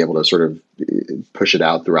going to be able to sort of push it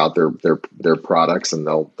out throughout their products, and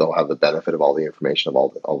they'll have the benefit of all the information of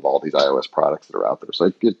all these iOS products that are out there.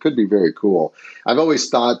 So it could be very cool. I've always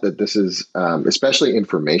thought that this is, especially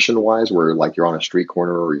information wise, where like you're on a street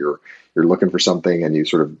corner or you're looking for something and you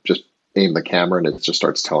sort of just aim the camera and it just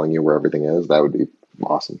starts telling you where everything is. That would be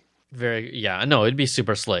awesome. It'd be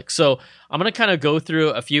super slick. So I'm going to kind of go through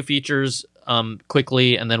a few features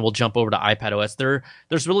quickly, and then we'll jump over to iPadOS.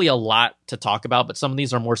 There's really a lot to talk about, but some of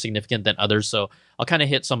these are more significant than others, so I'll kind of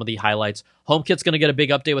hit some of the highlights. HomeKit's going to get a big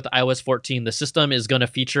update with iOS 14. The system is going to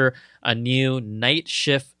feature a new night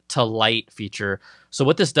shift to light feature. So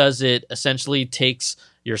what this does, it essentially takes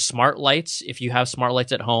your smart lights, if you have smart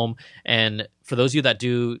lights at home, and for those of you that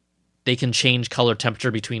do they can change color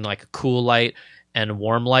temperature between like a cool light and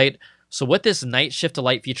warm light. So what this night shift to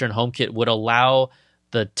light feature in HomeKit would allow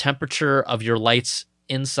the temperature of your lights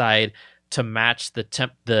inside to match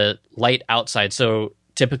the light outside. So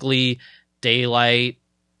typically daylight,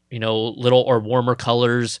 little or warmer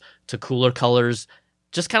colors to cooler colors,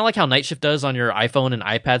 just kind of like how Night Shift does on your iPhone and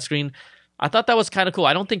iPad screen. I thought that was kind of cool.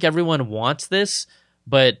 I don't think everyone wants this,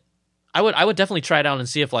 but I would definitely try it out and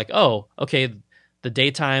see if like, oh, okay, the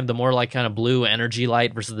daytime, the more like kind of blue energy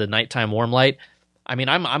light versus the nighttime warm light. I mean,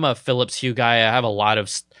 I'm a Philips Hue guy. I have a lot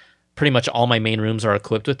of, pretty much all my main rooms are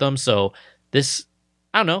equipped with them. So this,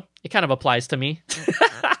 I don't know, it kind of applies to me.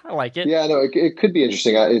 I like it. Yeah, no, it could be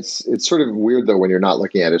interesting. It's sort of weird though when you're not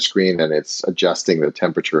looking at a screen and it's adjusting the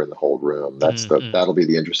temperature in the whole room. That'll be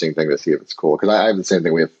the interesting thing to see if it's cool. Because I have the same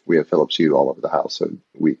thing. We have Philips Hue all over the house, so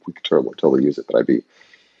we could totally use it. But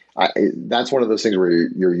that's one of those things where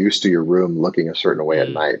you're used to your room looking a certain way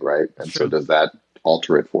at night, right? And so does that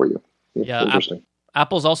alter it for you? Yeah, interesting.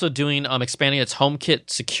 Apple's also doing expanding its HomeKit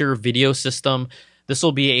secure video system. This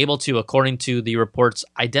will be able to, according to the reports,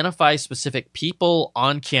 identify specific people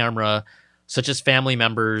on camera, such as family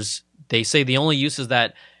members. They say the only use is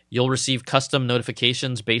that you'll receive custom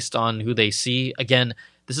notifications based on who they see. Again,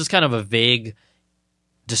 this is kind of a vague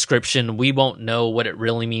description. We won't know what it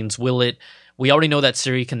really means, will it? We already know that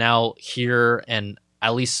Siri can now hear and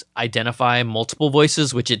at least identify multiple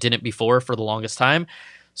voices, which it didn't before for the longest time.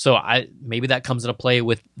 So maybe that comes into play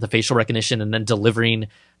with the facial recognition and then delivering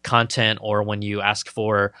content, or when you ask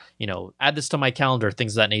for, add this to my calendar,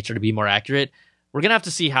 things of that nature to be more accurate. We're going to have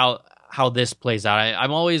to see how this plays out.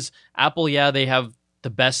 I'm always, Apple, they have the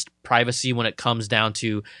best privacy when it comes down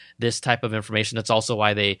to this type of information. That's also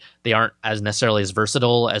why they aren't as necessarily as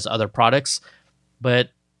versatile as other products. But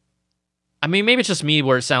I mean, maybe it's just me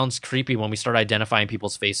where it sounds creepy when we start identifying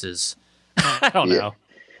people's faces. I don't know.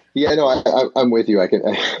 Yeah, no, I'm with you.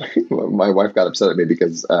 My wife got upset at me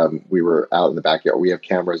because we were out in the backyard. We have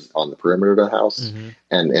cameras on the perimeter of the house,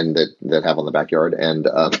 and that have on the backyard. And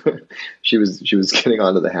she was getting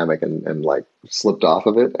onto the hammock and like slipped off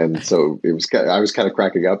of it, and so I was kind of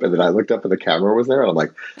cracking up. And then I looked up and the camera was there, and I'm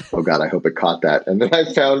like, oh God, I hope it caught that. And then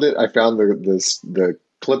I found it. I found the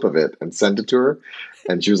clip of it and sent it to her,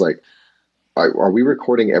 and she was like, are we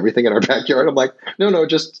recording everything in our backyard? I'm like, no,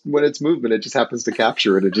 just when it's movement, it just happens to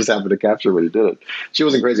capture it. It just happened to capture when he did it. She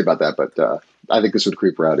wasn't crazy about that, but I think this would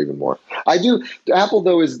creep her out even more. I do. Apple,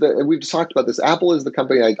 though, we've talked about this. Apple is the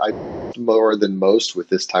company I more than most with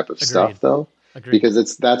this type of stuff, though. Agreed.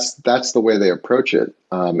 Because that's the way they approach it.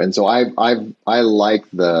 And so I like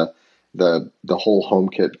the whole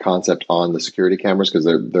HomeKit concept on the security cameras, because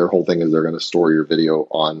their whole thing is they're going to store your video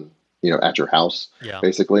on, at your house,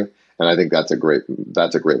 basically. And I think that's a great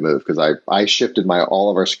move, because I shifted all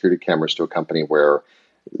of our security cameras to a company where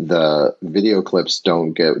the video clips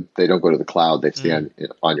don't go to the cloud. They stay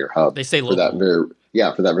on your hub. They stay local.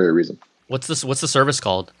 For that very reason. What's the service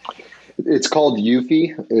called? It's called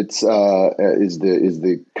Eufy. It's is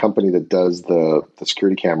the company that does the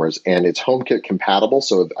security cameras, and it's HomeKit compatible.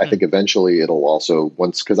 So I think eventually it'll also,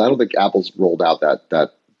 because I don't think Apple's rolled out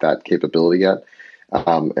that capability yet.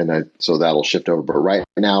 So that'll shift over. But right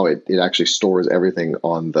now, it actually stores everything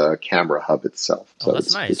on the camera hub itself. So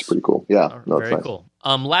that's nice. It's pretty cool. Yeah, very nice. Cool.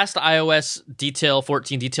 Last iOS detail,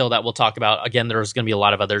 14 detail that we'll talk about. Again, there's going to be a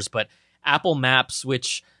lot of others, but Apple Maps,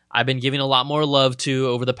 which I've been giving a lot more love to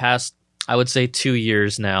over the past, I would say, 2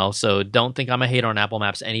 years now. So don't think I'm a hater on Apple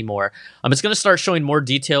Maps anymore. It's going to start showing more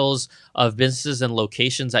details of businesses and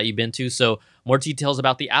locations that you've been to. So more details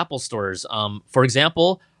about the Apple stores. For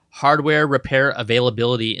example, hardware repair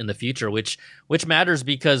availability in the future, which matters,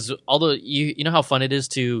 because although you know how fun it is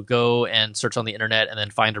to go and search on the internet and then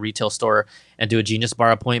find a retail store and do a Genius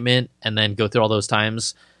Bar appointment and then go through all those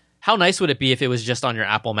times, how nice would it be if it was just on your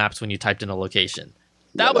Apple Maps when you typed in a location?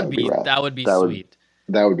 That would be sweet.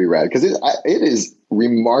 That would be rad, because it is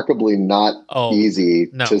remarkably not easy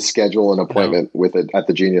to schedule an appointment with it at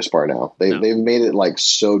the Genius Bar now. They've made it like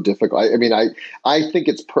so difficult. I mean, I think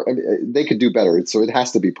they could do better. So it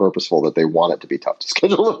has to be purposeful that they want it to be tough to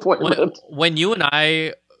schedule an appointment. When you and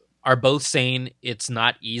I are both saying it's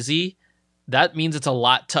not easy, that means it's a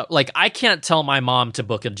lot tough. Like, I can't tell my mom to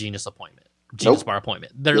book a Genius Bar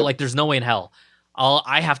appointment. There's no way in hell.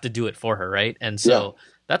 I have to do it for her, right? And so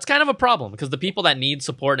that's kind of a problem, because the people that need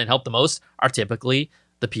support and help the most are typically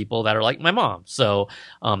the people that are like my mom. So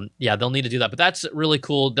they'll need to do that. But that's really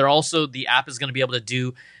cool. The app is going to be able to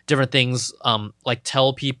do different things, like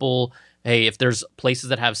tell people, hey, if there's places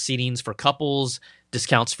that have seatings for couples,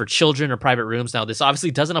 discounts for children, or private rooms. Now, this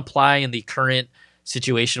obviously doesn't apply in the current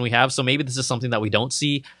situation we have. So maybe this is something that we don't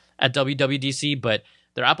see at WWDC, but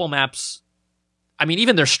their Apple Maps, I mean,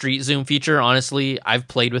 even their Street Zoom feature, honestly, I've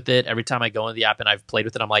played with it. Every time I go into the app and I've played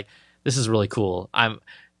with it, I'm like, this is really cool.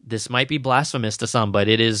 This might be blasphemous to some, but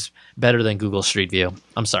it is better than Google Street View.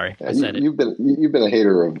 I'm sorry, I said it. You've been a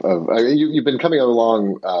hater of you've been coming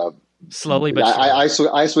along slowly, but I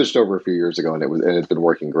switched over a few years ago, and it's been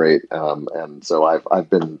working great. And so I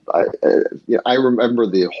remember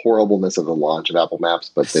the horribleness of the launch of Apple Maps,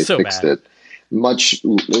 but they fixed it much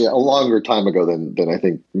a longer time ago than I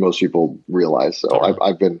think most people realize. So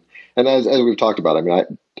I've been, and as we've talked about, I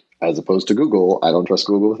mean, as opposed to Google, I don't trust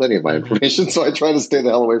Google with any of my information, so I try to stay the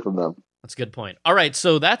hell away from them. That's a good point. All right,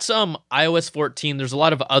 so that's iOS 14. There's a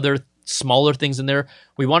lot of other smaller things in there.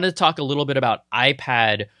 We wanted to talk a little bit about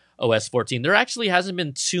iPad OS 14. There actually hasn't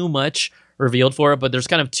been too much revealed for it, but there's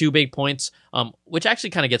kind of two big points, which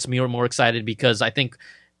actually kind of gets me more excited because I think,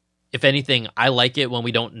 if anything, I like it when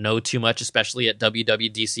we don't know too much, especially at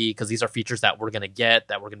WWDC, because these are features that we're going to get,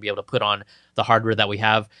 that we're going to be able to put on the hardware that we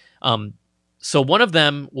have. So one of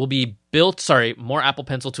them will be more Apple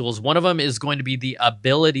Pencil tools. One of them is going to be the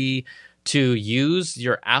ability to use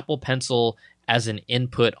your Apple Pencil as an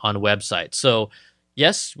input on websites. So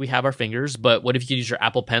yes, we have our fingers, but what if you could use your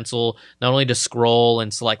Apple Pencil not only to scroll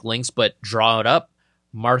and select links, but draw it up,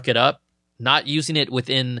 mark it up, not using it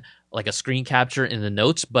within like a screen capture in the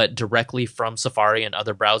notes, but directly from Safari and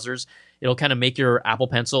other browsers. It'll kind of make your Apple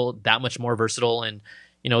Pencil that much more versatile, and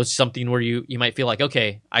it's something where you might feel like,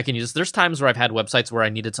 okay, I can use this. There's times where I've had websites where I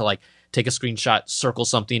needed to like take a screenshot, circle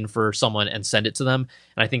something for someone and send it to them.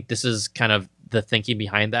 And I think this is kind of the thinking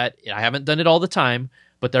behind that. I haven't done it all the time,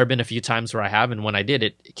 but there have been a few times where I have. And when I did,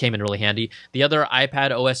 it came in really handy. The other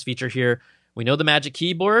iPad OS feature here, we know the Magic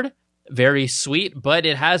Keyboard, very sweet, but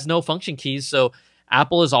it has no function keys. So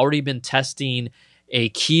Apple has already been testing a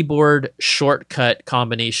keyboard shortcut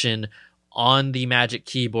combination on the Magic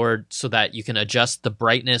Keyboard so that you can adjust the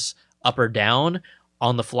brightness up or down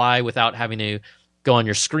on the fly without having to go on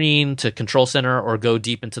your screen to Control Center or go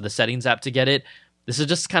deep into the settings app to get it. This is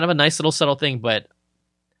just kind of a nice little subtle thing, but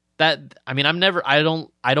I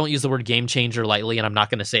don't use the word game changer lightly, and I'm not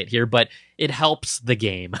going to say it here, but it helps the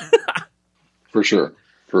game. For sure.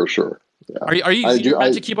 Yeah. Are you using your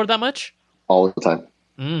Magic Keyboard that much? All the time.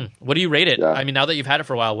 What do you rate it? Yeah. I mean, now that you've had it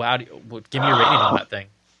for a while, give me your rating on that thing.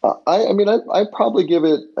 I'd probably give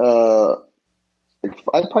it.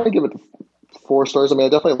 I'd probably give it 4 stars. I mean, I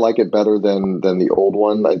definitely like it better than the old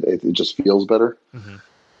one. It just feels better.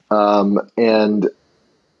 And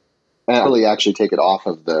I really actually take it off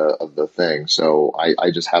of the thing, so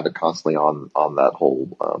I just have it constantly on that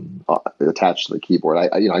whole attached to the keyboard.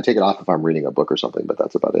 I take it off if I'm reading a book or something, but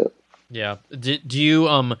that's about it. Yeah. Do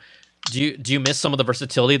you miss some of the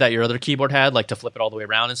versatility that your other keyboard had, like to flip it all the way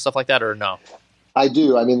around and stuff like that, or no? I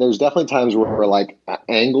do. I mean, there's definitely times where, like,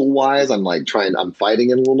 angle-wise, I'm fighting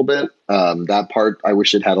it a little bit. That part, I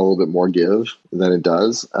wish it had a little bit more give than it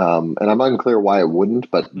does. And I'm unclear why it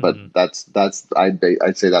wouldn't, but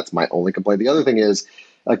I'd say that's my only complaint. The other thing is,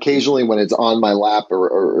 occasionally when it's on my lap,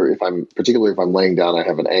 or particularly if I'm laying down, I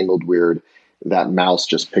have an angled weird, that mouse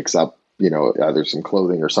just picks up, either some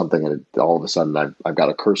clothing or something, and all of a sudden I've got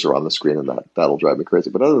a cursor on the screen, and that'll drive me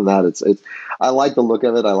crazy. But other than that, it's I like the look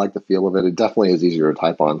of it. I like the feel of it. It definitely is easier to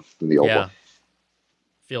type on than the old one.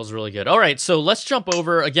 Feels really good. All right, so let's jump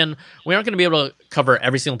over. Again, we aren't going to be able to cover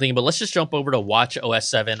every single thing, but let's just jump over to Watch OS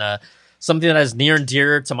 7, something that is near and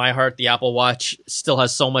dear to my heart. The Apple Watch still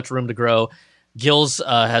has so much room to grow. Gil's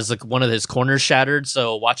has one of his corners shattered,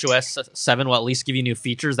 so Watch OS 7 will at least give you new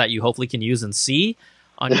features that you hopefully can use and see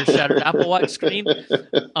on your shattered Apple Watch screen.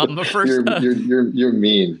 But first, you're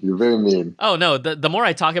mean. You're very mean. Oh no, the more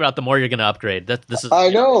I talk about it, the more you're going to upgrade. I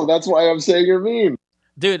know. That's why I'm saying you're mean,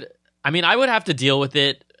 dude. I mean, I would have to deal with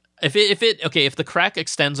it if the crack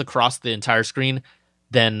extends across the entire screen,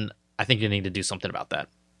 then I think you need to do something about that.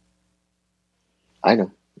 I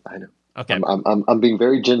know. Okay, I'm being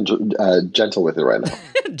very gentle with it right now.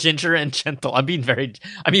 Ginger and gentle. I'm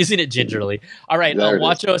using it gingerly. All right,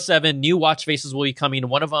 Watch OS 7, new watch faces will be coming.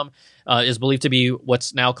 One of them is believed to be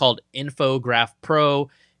what's now called Infograph Pro.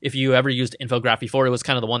 If you ever used Infograph before, it was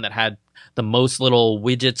kind of the one that had the most little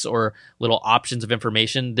widgets or little options of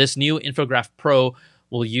information. This new Infograph Pro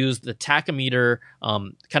will use the tachometer,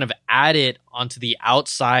 kind of add it onto the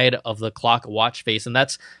outside of the clock watch face, and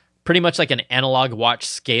that's pretty much like an analog watch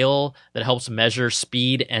scale that helps measure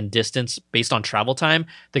speed and distance based on travel time.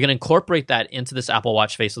 They're going to incorporate that into this Apple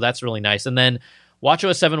Watch face, so that's really nice. And then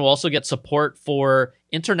watchOS 7 will also get support for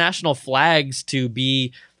international flags to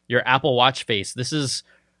be your Apple Watch face. This is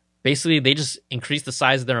basically, they just increased the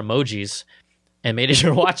size of their emojis and made it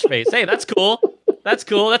your watch face. Hey, that's cool. That's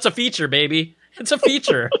cool. That's a feature, baby. It's a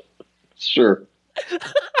feature. Sure.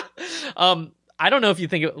 I don't know if you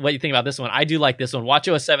think what you think about this one. I do like this one.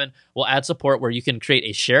 WatchOS 7 will add support where you can create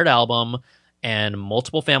a shared album and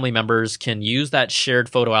multiple family members can use that shared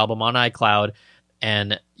photo album on iCloud,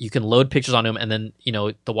 and you can load pictures on them, and then,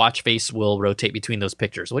 the watch face will rotate between those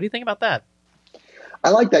pictures. What do you think about that? I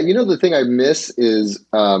like that. The thing I miss is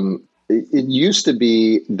it used to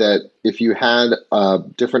be that if you had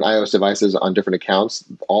different iOS devices on different accounts,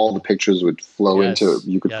 all the pictures would flow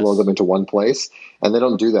you could flow them into one place, and they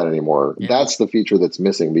don't do that anymore. Yeah. That's the feature that's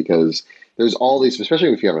missing, because there's all these,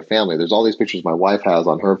 especially if you have a family, there's all these pictures my wife has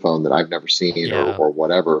on her phone that I've never seen or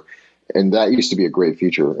whatever. And that used to be a great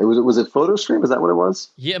feature. Was it PhotoStream? Is that what it was?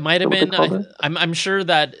 Yeah, it might have been. I'm sure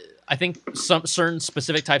that I think some certain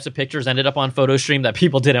specific types of pictures ended up on PhotoStream that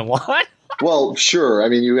people didn't want. Well, sure. I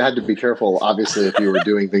mean, you had to be careful, obviously, if you were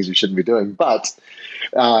doing things you shouldn't be doing. But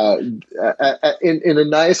in a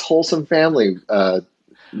nice, wholesome family,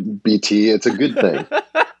 BT, it's a good thing.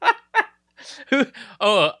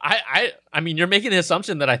 I mean, you're making the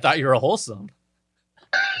assumption that I thought you were wholesome.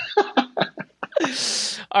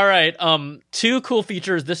 All right. Two cool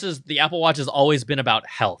features. The Apple Watch has always been about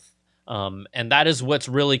health. And that is what's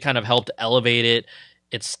really kind of helped elevate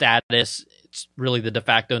its status. It's really the de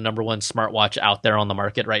facto number one smartwatch out there on the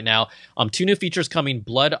market right now. Two new features coming: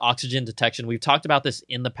 blood oxygen detection. We've talked about this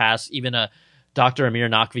in the past. Even Dr. Amir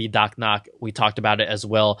Naqvi, Doc Knock, we talked about it as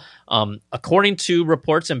well. According to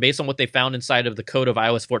reports and based on what they found inside of the code of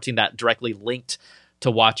iOS 14 that directly linked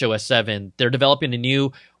to watchOS 7, they're developing a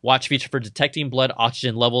new watch feature for detecting blood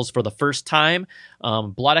oxygen levels for the first time.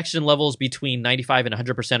 Blood oxygen levels between 95 and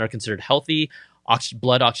 100% are considered healthy.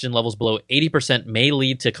 Blood oxygen levels below 80% may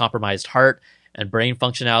lead to compromised heart and brain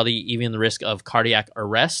functionality, even the risk of cardiac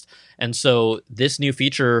arrest. And so this new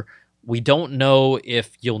feature, we don't know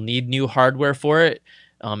if you'll need new hardware for it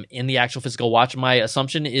in the actual physical watch. My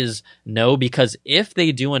assumption is no, because if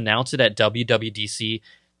they do announce it at WWDC,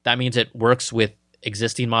 that means it works with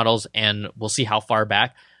existing models, and we'll see how far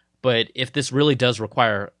back. But if this really does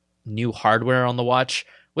require new hardware on the watch,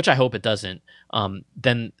 which I hope it doesn't,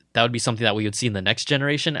 then that would be something that we would see in the next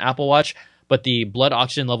generation Apple Watch. But the blood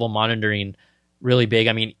oxygen level monitoring, really big.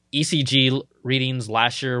 I mean, ECG readings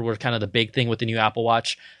last year were kind of the big thing with the new Apple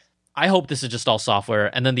Watch. I hope this is just all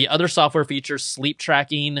software. And then the other software features, sleep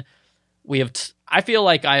tracking. I feel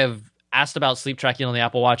like I have asked about sleep tracking on the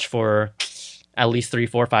Apple Watch for at least 3,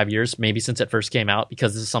 4, 5 years, maybe since it first came out,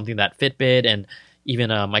 because this is something that Fitbit and even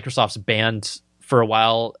Microsoft's band for a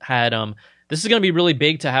while had. This is going to be really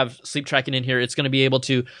big to have sleep tracking in here. It's going to be able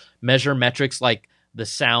to measure metrics like the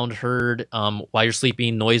sound heard while you're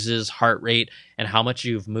sleeping, noises, heart rate, and how much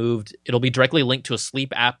you've moved. It'll be directly linked to a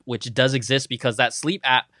sleep app, which does exist because that sleep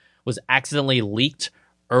app was accidentally leaked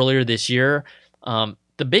earlier this year.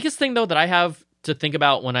 The biggest thing, though, that I have to think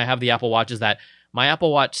about when I have the Apple Watch is that my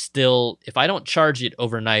Apple Watch still, if I don't charge it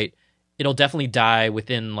overnight, it'll definitely die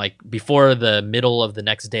within before the middle of the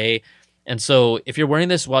next day. And so if you're wearing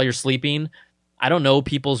this while you're sleeping, I don't know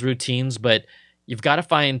people's routines, but you've got to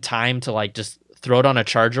find time to just throw it on a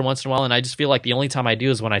charger once in a while. And I just feel like the only time I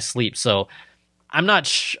do is when I sleep. So I'm not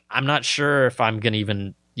sure if I'm going to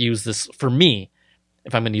even use this for me,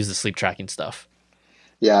 if I'm going to use the sleep tracking stuff.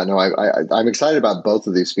 Yeah, no, I'm excited about both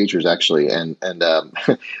of these features actually, and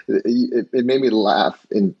it made me laugh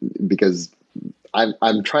because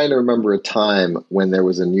I'm trying to remember a time when there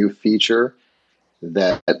was a new feature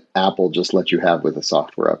that Apple just let you have with a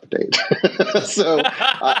software update. So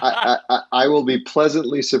I will be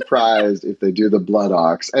pleasantly surprised if they do the blood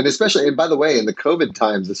ox, and especially, and by the way, in the COVID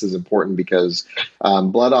times, this is important because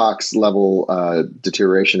blood ox level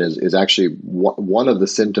deterioration is actually one of the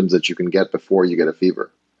symptoms that you can get before you get a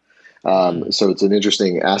fever. So it's an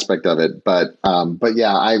interesting aspect of it, but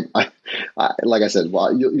yeah, I like I said,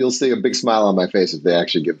 well, you'll see a big smile on my face if they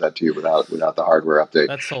actually give that to you without the hardware update.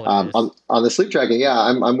 That's hilarious. On the sleep tracking, yeah,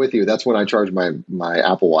 I'm with you. That's when I charge my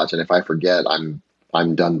Apple Watch, and if I forget,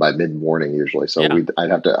 I'm done by mid morning usually. So yeah.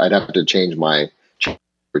 I'd have to change my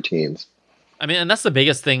routines. I mean, and that's the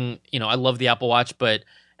biggest thing. I love the Apple Watch,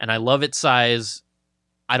 and I love its size.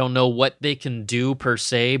 I don't know what they can do per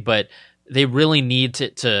se, but they really need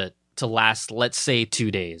to last, let's say, 2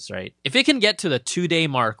 days, right? If it can get to the 2-day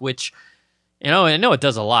mark, which, I know it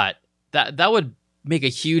does a lot, that would make a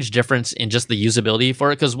huge difference in just the usability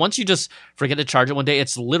for it. Because once you just forget to charge it one day,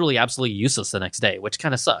 it's literally absolutely useless the next day, which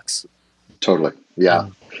kind of sucks. Totally. Yeah.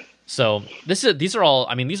 So these are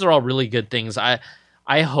all really good things. I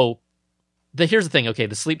hope here's the thing. Okay.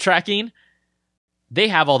 The sleep tracking, they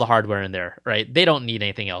have all the hardware in there, right? They don't need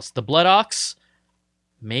anything else. The blood ox,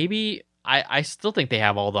 maybe, I still think they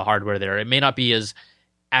have all the hardware there. It may not be as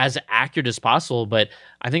as accurate as possible. But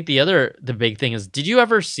I think the big thing is, did you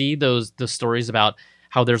ever see the stories about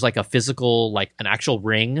how there's like a physical, like an actual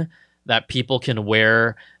ring that people can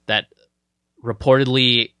wear that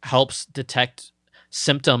reportedly helps detect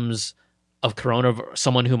symptoms of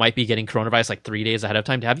someone who might be getting coronavirus like 3 days ahead of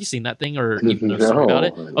time? Have you seen that thing or even story about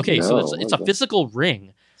it? Okay, so it's a physical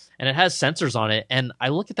ring, and it has sensors on it. And I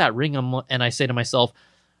look at that ring and I say to myself,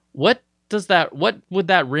 what would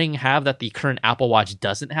that ring have that the current Apple Watch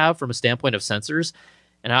doesn't have from a standpoint of sensors?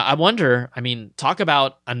 And I wonder, I mean, talk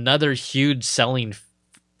about another huge selling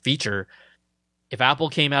feature. If Apple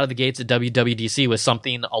came out of the gates at WWDC with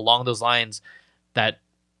something along those lines that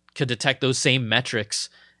could detect those same metrics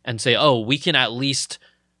and say, oh, we can at least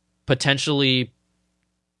potentially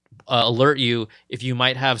alert you if you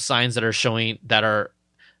might have signs that are showing that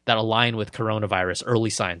align with coronavirus, early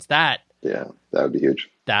signs. That would be huge.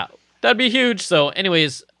 That'd be huge. So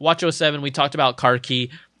anyways, WatchOS 7, we talked about Car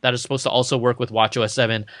Key. That is supposed to also work with WatchOS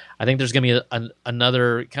 7. I think there's going to be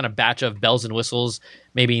another kind of batch of bells and whistles,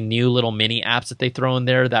 maybe new little mini apps that they throw in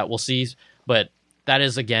there that we'll see. But that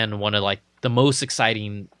is, again, one of like the most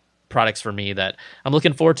exciting products for me that I'm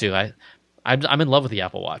looking forward to. I'm in love with the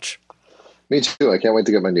Apple Watch. Me too. I can't wait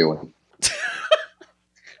to get my new one.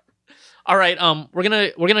 All right,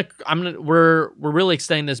 we're really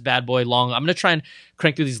extending this bad boy long. I'm gonna try and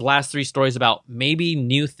crank through these last 3 stories about maybe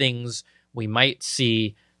new things we might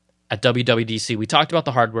see at WWDC. We talked about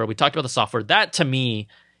the hardware, we talked about the software. That to me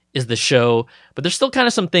is the show, but there's still kind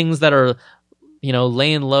of some things that are,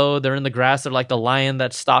 laying low. They're in the grass. They're like the lion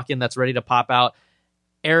that's stalking, that's ready to pop out.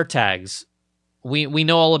 AirTags. We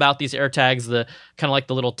know all about these AirTags, the kind of like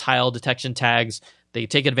the little tile detection tags. They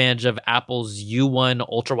take advantage of Apple's U1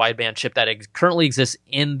 ultra wideband chip that currently exists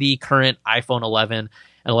in the current iPhone 11 and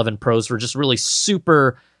 11 Pros for just really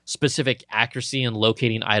super specific accuracy in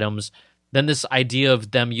locating items. Then this idea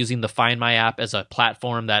of them using the Find My app as a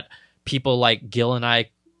platform that people like Gil and I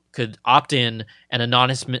could opt in, and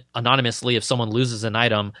anonymously, if someone loses an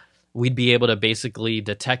item, we'd be able to basically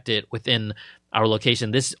detect it within our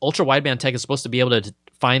location. This ultra wideband tech is supposed to be able to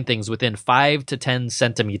find things within 5 to 10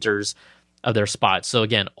 centimeters of their spot. So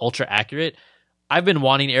again, ultra accurate. I've been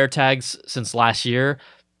wanting AirTags since last year.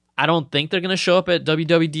 I don't think they're going to show up at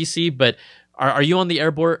WWDC, but are you on the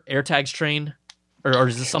AirTags train, or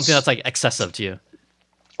is this something that's like excessive to you?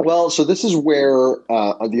 Well, so this is where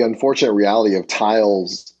the unfortunate reality of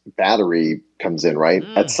Tile's battery comes in, right?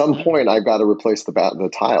 At some point, I've got to replace the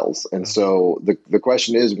tiles, and so the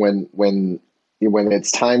question is, when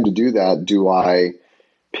it's time to do that, do I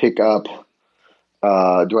pick up?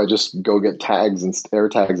 Do I just go get tags and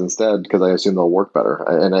AirTags instead, because I assume they'll work better?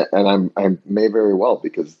 And I may very well,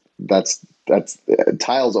 because that's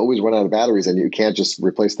Tiles always run out of batteries, and you can't just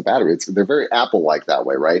replace the battery. They're very Apple-like that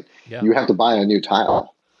way, right? Yeah. You have to buy a new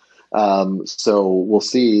tile. So we'll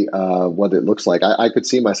see what it looks like. I could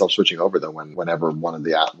see myself switching over though whenever one of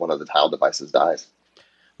the tile devices dies.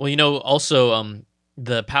 Well, also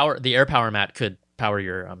the AirPower mat could power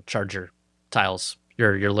your charger tiles,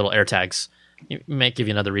 your little AirTags. It might give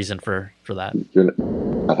you another reason for that. You're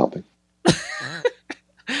not helping.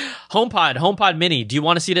 HomePod Mini. Do you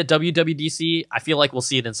want to see it at WWDC? I feel like we'll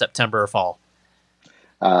see it in September or fall.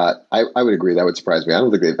 I would agree. That would surprise me. I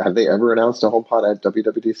don't think have they ever announced a HomePod at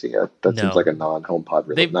WWDC yet? That seems like a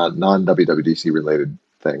non-HomePod, non-WWDC related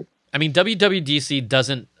thing. I mean, WWDC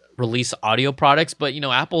doesn't release audio products, but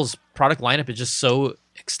Apple's product lineup is just so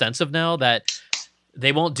extensive now that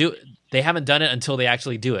they haven't done it until they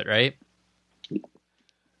actually do it, right?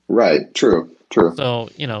 Right. True. So,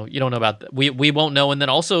 you don't know about that. We won't know. And then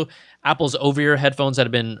also Apple's over-ear headphones that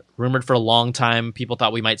have been rumored for a long time. People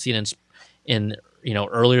thought we might see it in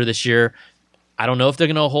earlier this year. I don't know if they're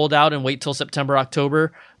going to hold out and wait till September,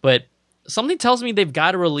 October, but something tells me they've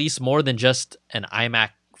got to release more than just an iMac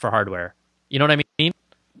for hardware. You know what I mean?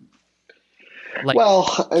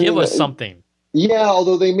 Give us something. Yeah,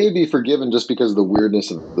 although they may be forgiven just because of the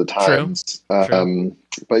weirdness of the times. True.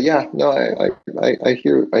 But yeah, no, I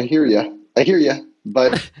hear you.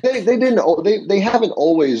 But they haven't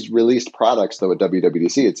always released products though at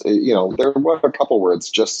WWDC. It's there were a couple where it's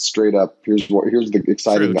just straight up here's the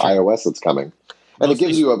exciting iOS that's coming, and it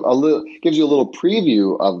gives you a little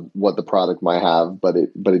preview of what the product might have, but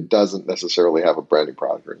it doesn't necessarily have a brand new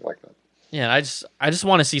product or anything like that. Yeah, I just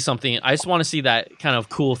want to see something. I just want to see that kind of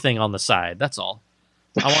cool thing on the side. That's all.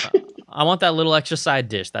 I want that little extra side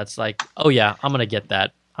dish. That's like, oh yeah, I'm gonna get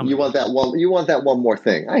that. You want that one more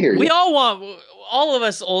thing. I hear you. All of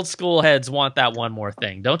us old school heads want that one more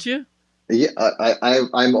thing, don't you? Yeah,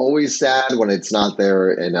 I'm always sad when it's not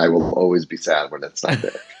there, and I will always be sad when it's not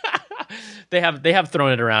there. They have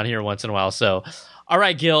thrown it around here once in a while. So, All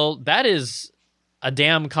right, Gil, that is a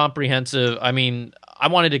damn comprehensive. I mean, I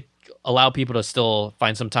wanted to allow people to still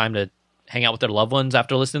find some time to hang out with their loved ones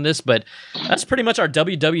after listening to this, but that's pretty much our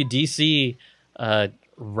WWDC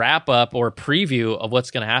wrap up or preview of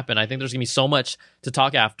what's going to happen. I think there's going to be so much to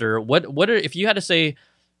talk after. What are, if you had to say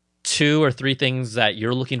 2 or 3 things that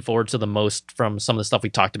you're looking forward to the most from some of the stuff we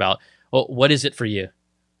talked about, what is it for you?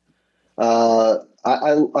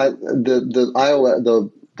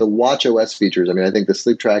 The Watch OS features. I mean, I think the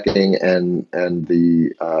sleep tracking and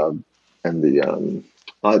the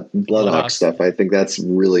Bloodhawk stuff. I think that's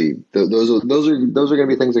really those are going to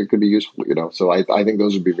be things that could be useful. So I think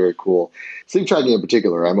those would be very cool. Sleep tracking in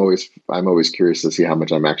particular, I'm always curious to see how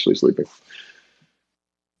much I'm actually sleeping.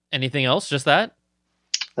 Anything else? Just that?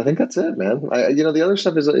 I think that's it, man. The other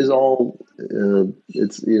stuff is all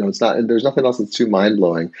it's not. There's nothing else that's too mind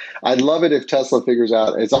blowing. I'd love it if Tesla figures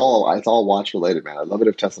out. It's all watch related, man. I'd love it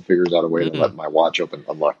if Tesla figures out a way to let my watch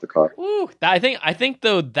unlock the car. Ooh, I think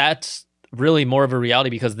though that's really more of a reality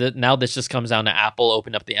because now this just comes down to Apple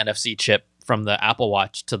opening up the NFC chip from the Apple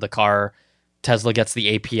Watch to the car. Tesla gets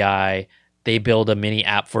the API. They build a mini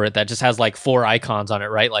app for it that just has like 4 icons on it,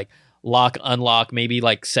 right? Like lock, unlock, maybe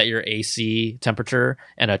like set your AC temperature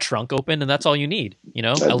and a trunk open, and that's all you need,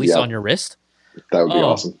 at least on your wrist. That would be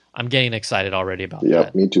awesome. I'm getting excited already about that. Yeah,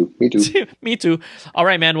 me too. Me too. All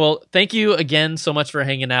right, man. Well, thank you again so much for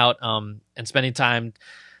hanging out and spending time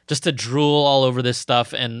just to drool all over this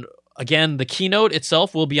stuff. And again, the keynote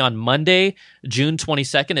itself will be on Monday, June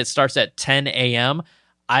 22nd. It starts at 10 a.m.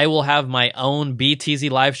 I will have my own BTZ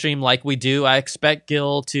live stream like we do. I expect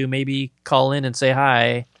Gil to maybe call in and say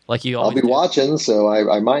hi. Like you always I'll be watching, so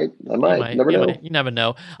I might. Never know. You never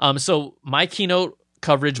know. So my keynote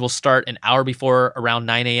coverage will start an hour before around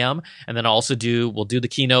 9 a.m. And then we'll do the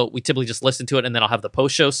keynote. We typically just listen to it, and then I'll have the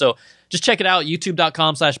post show. So just check it out,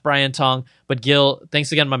 youtube.com/Brian Tong. But Gil,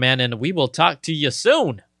 thanks again, my man, and we will talk to you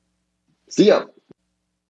soon. See ya.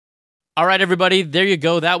 All right, everybody. There you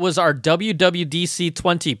go. That was our WWDC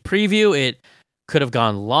 20 preview. It could have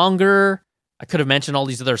gone longer. I could have mentioned all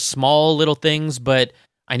these other small little things, but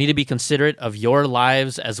I need to be considerate of your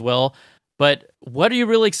lives as well. But what are you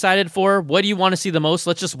really excited for? What do you want to see the most?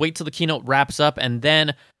 Let's just wait till the keynote wraps up and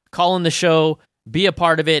then call in the show, be a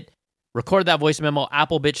part of it, record that voice memo,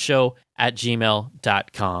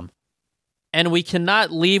 applebitshow@gmail.com. And we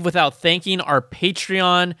cannot leave without thanking our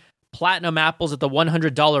Patreon Platinum Apples at the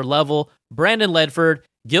 $100 level, Brandon Ledford,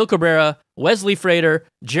 Gil Cabrera, Wesley Frater,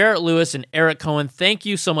 Jarrett Lewis, and Eric Cohen. Thank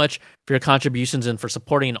you so much for your contributions and for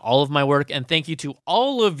supporting all of my work. And thank you to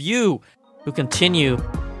all of you who continue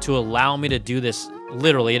to allow me to do this.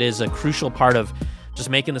 Literally, it is a crucial part of just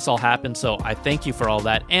making this all happen. So I thank you for all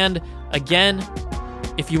that. And again,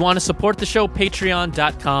 if you want to support the show,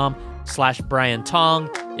 patreon.com/Brian Tong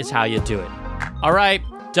is how you do it. All right,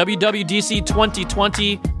 WWDC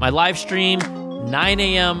 2020, my live stream, 9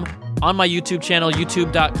 a.m. on my YouTube channel,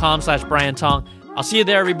 youtube.com/Brian Tong. I'll see you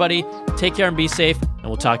there, everybody. Take care and be safe, and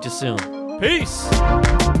we'll talk to you soon. Peace.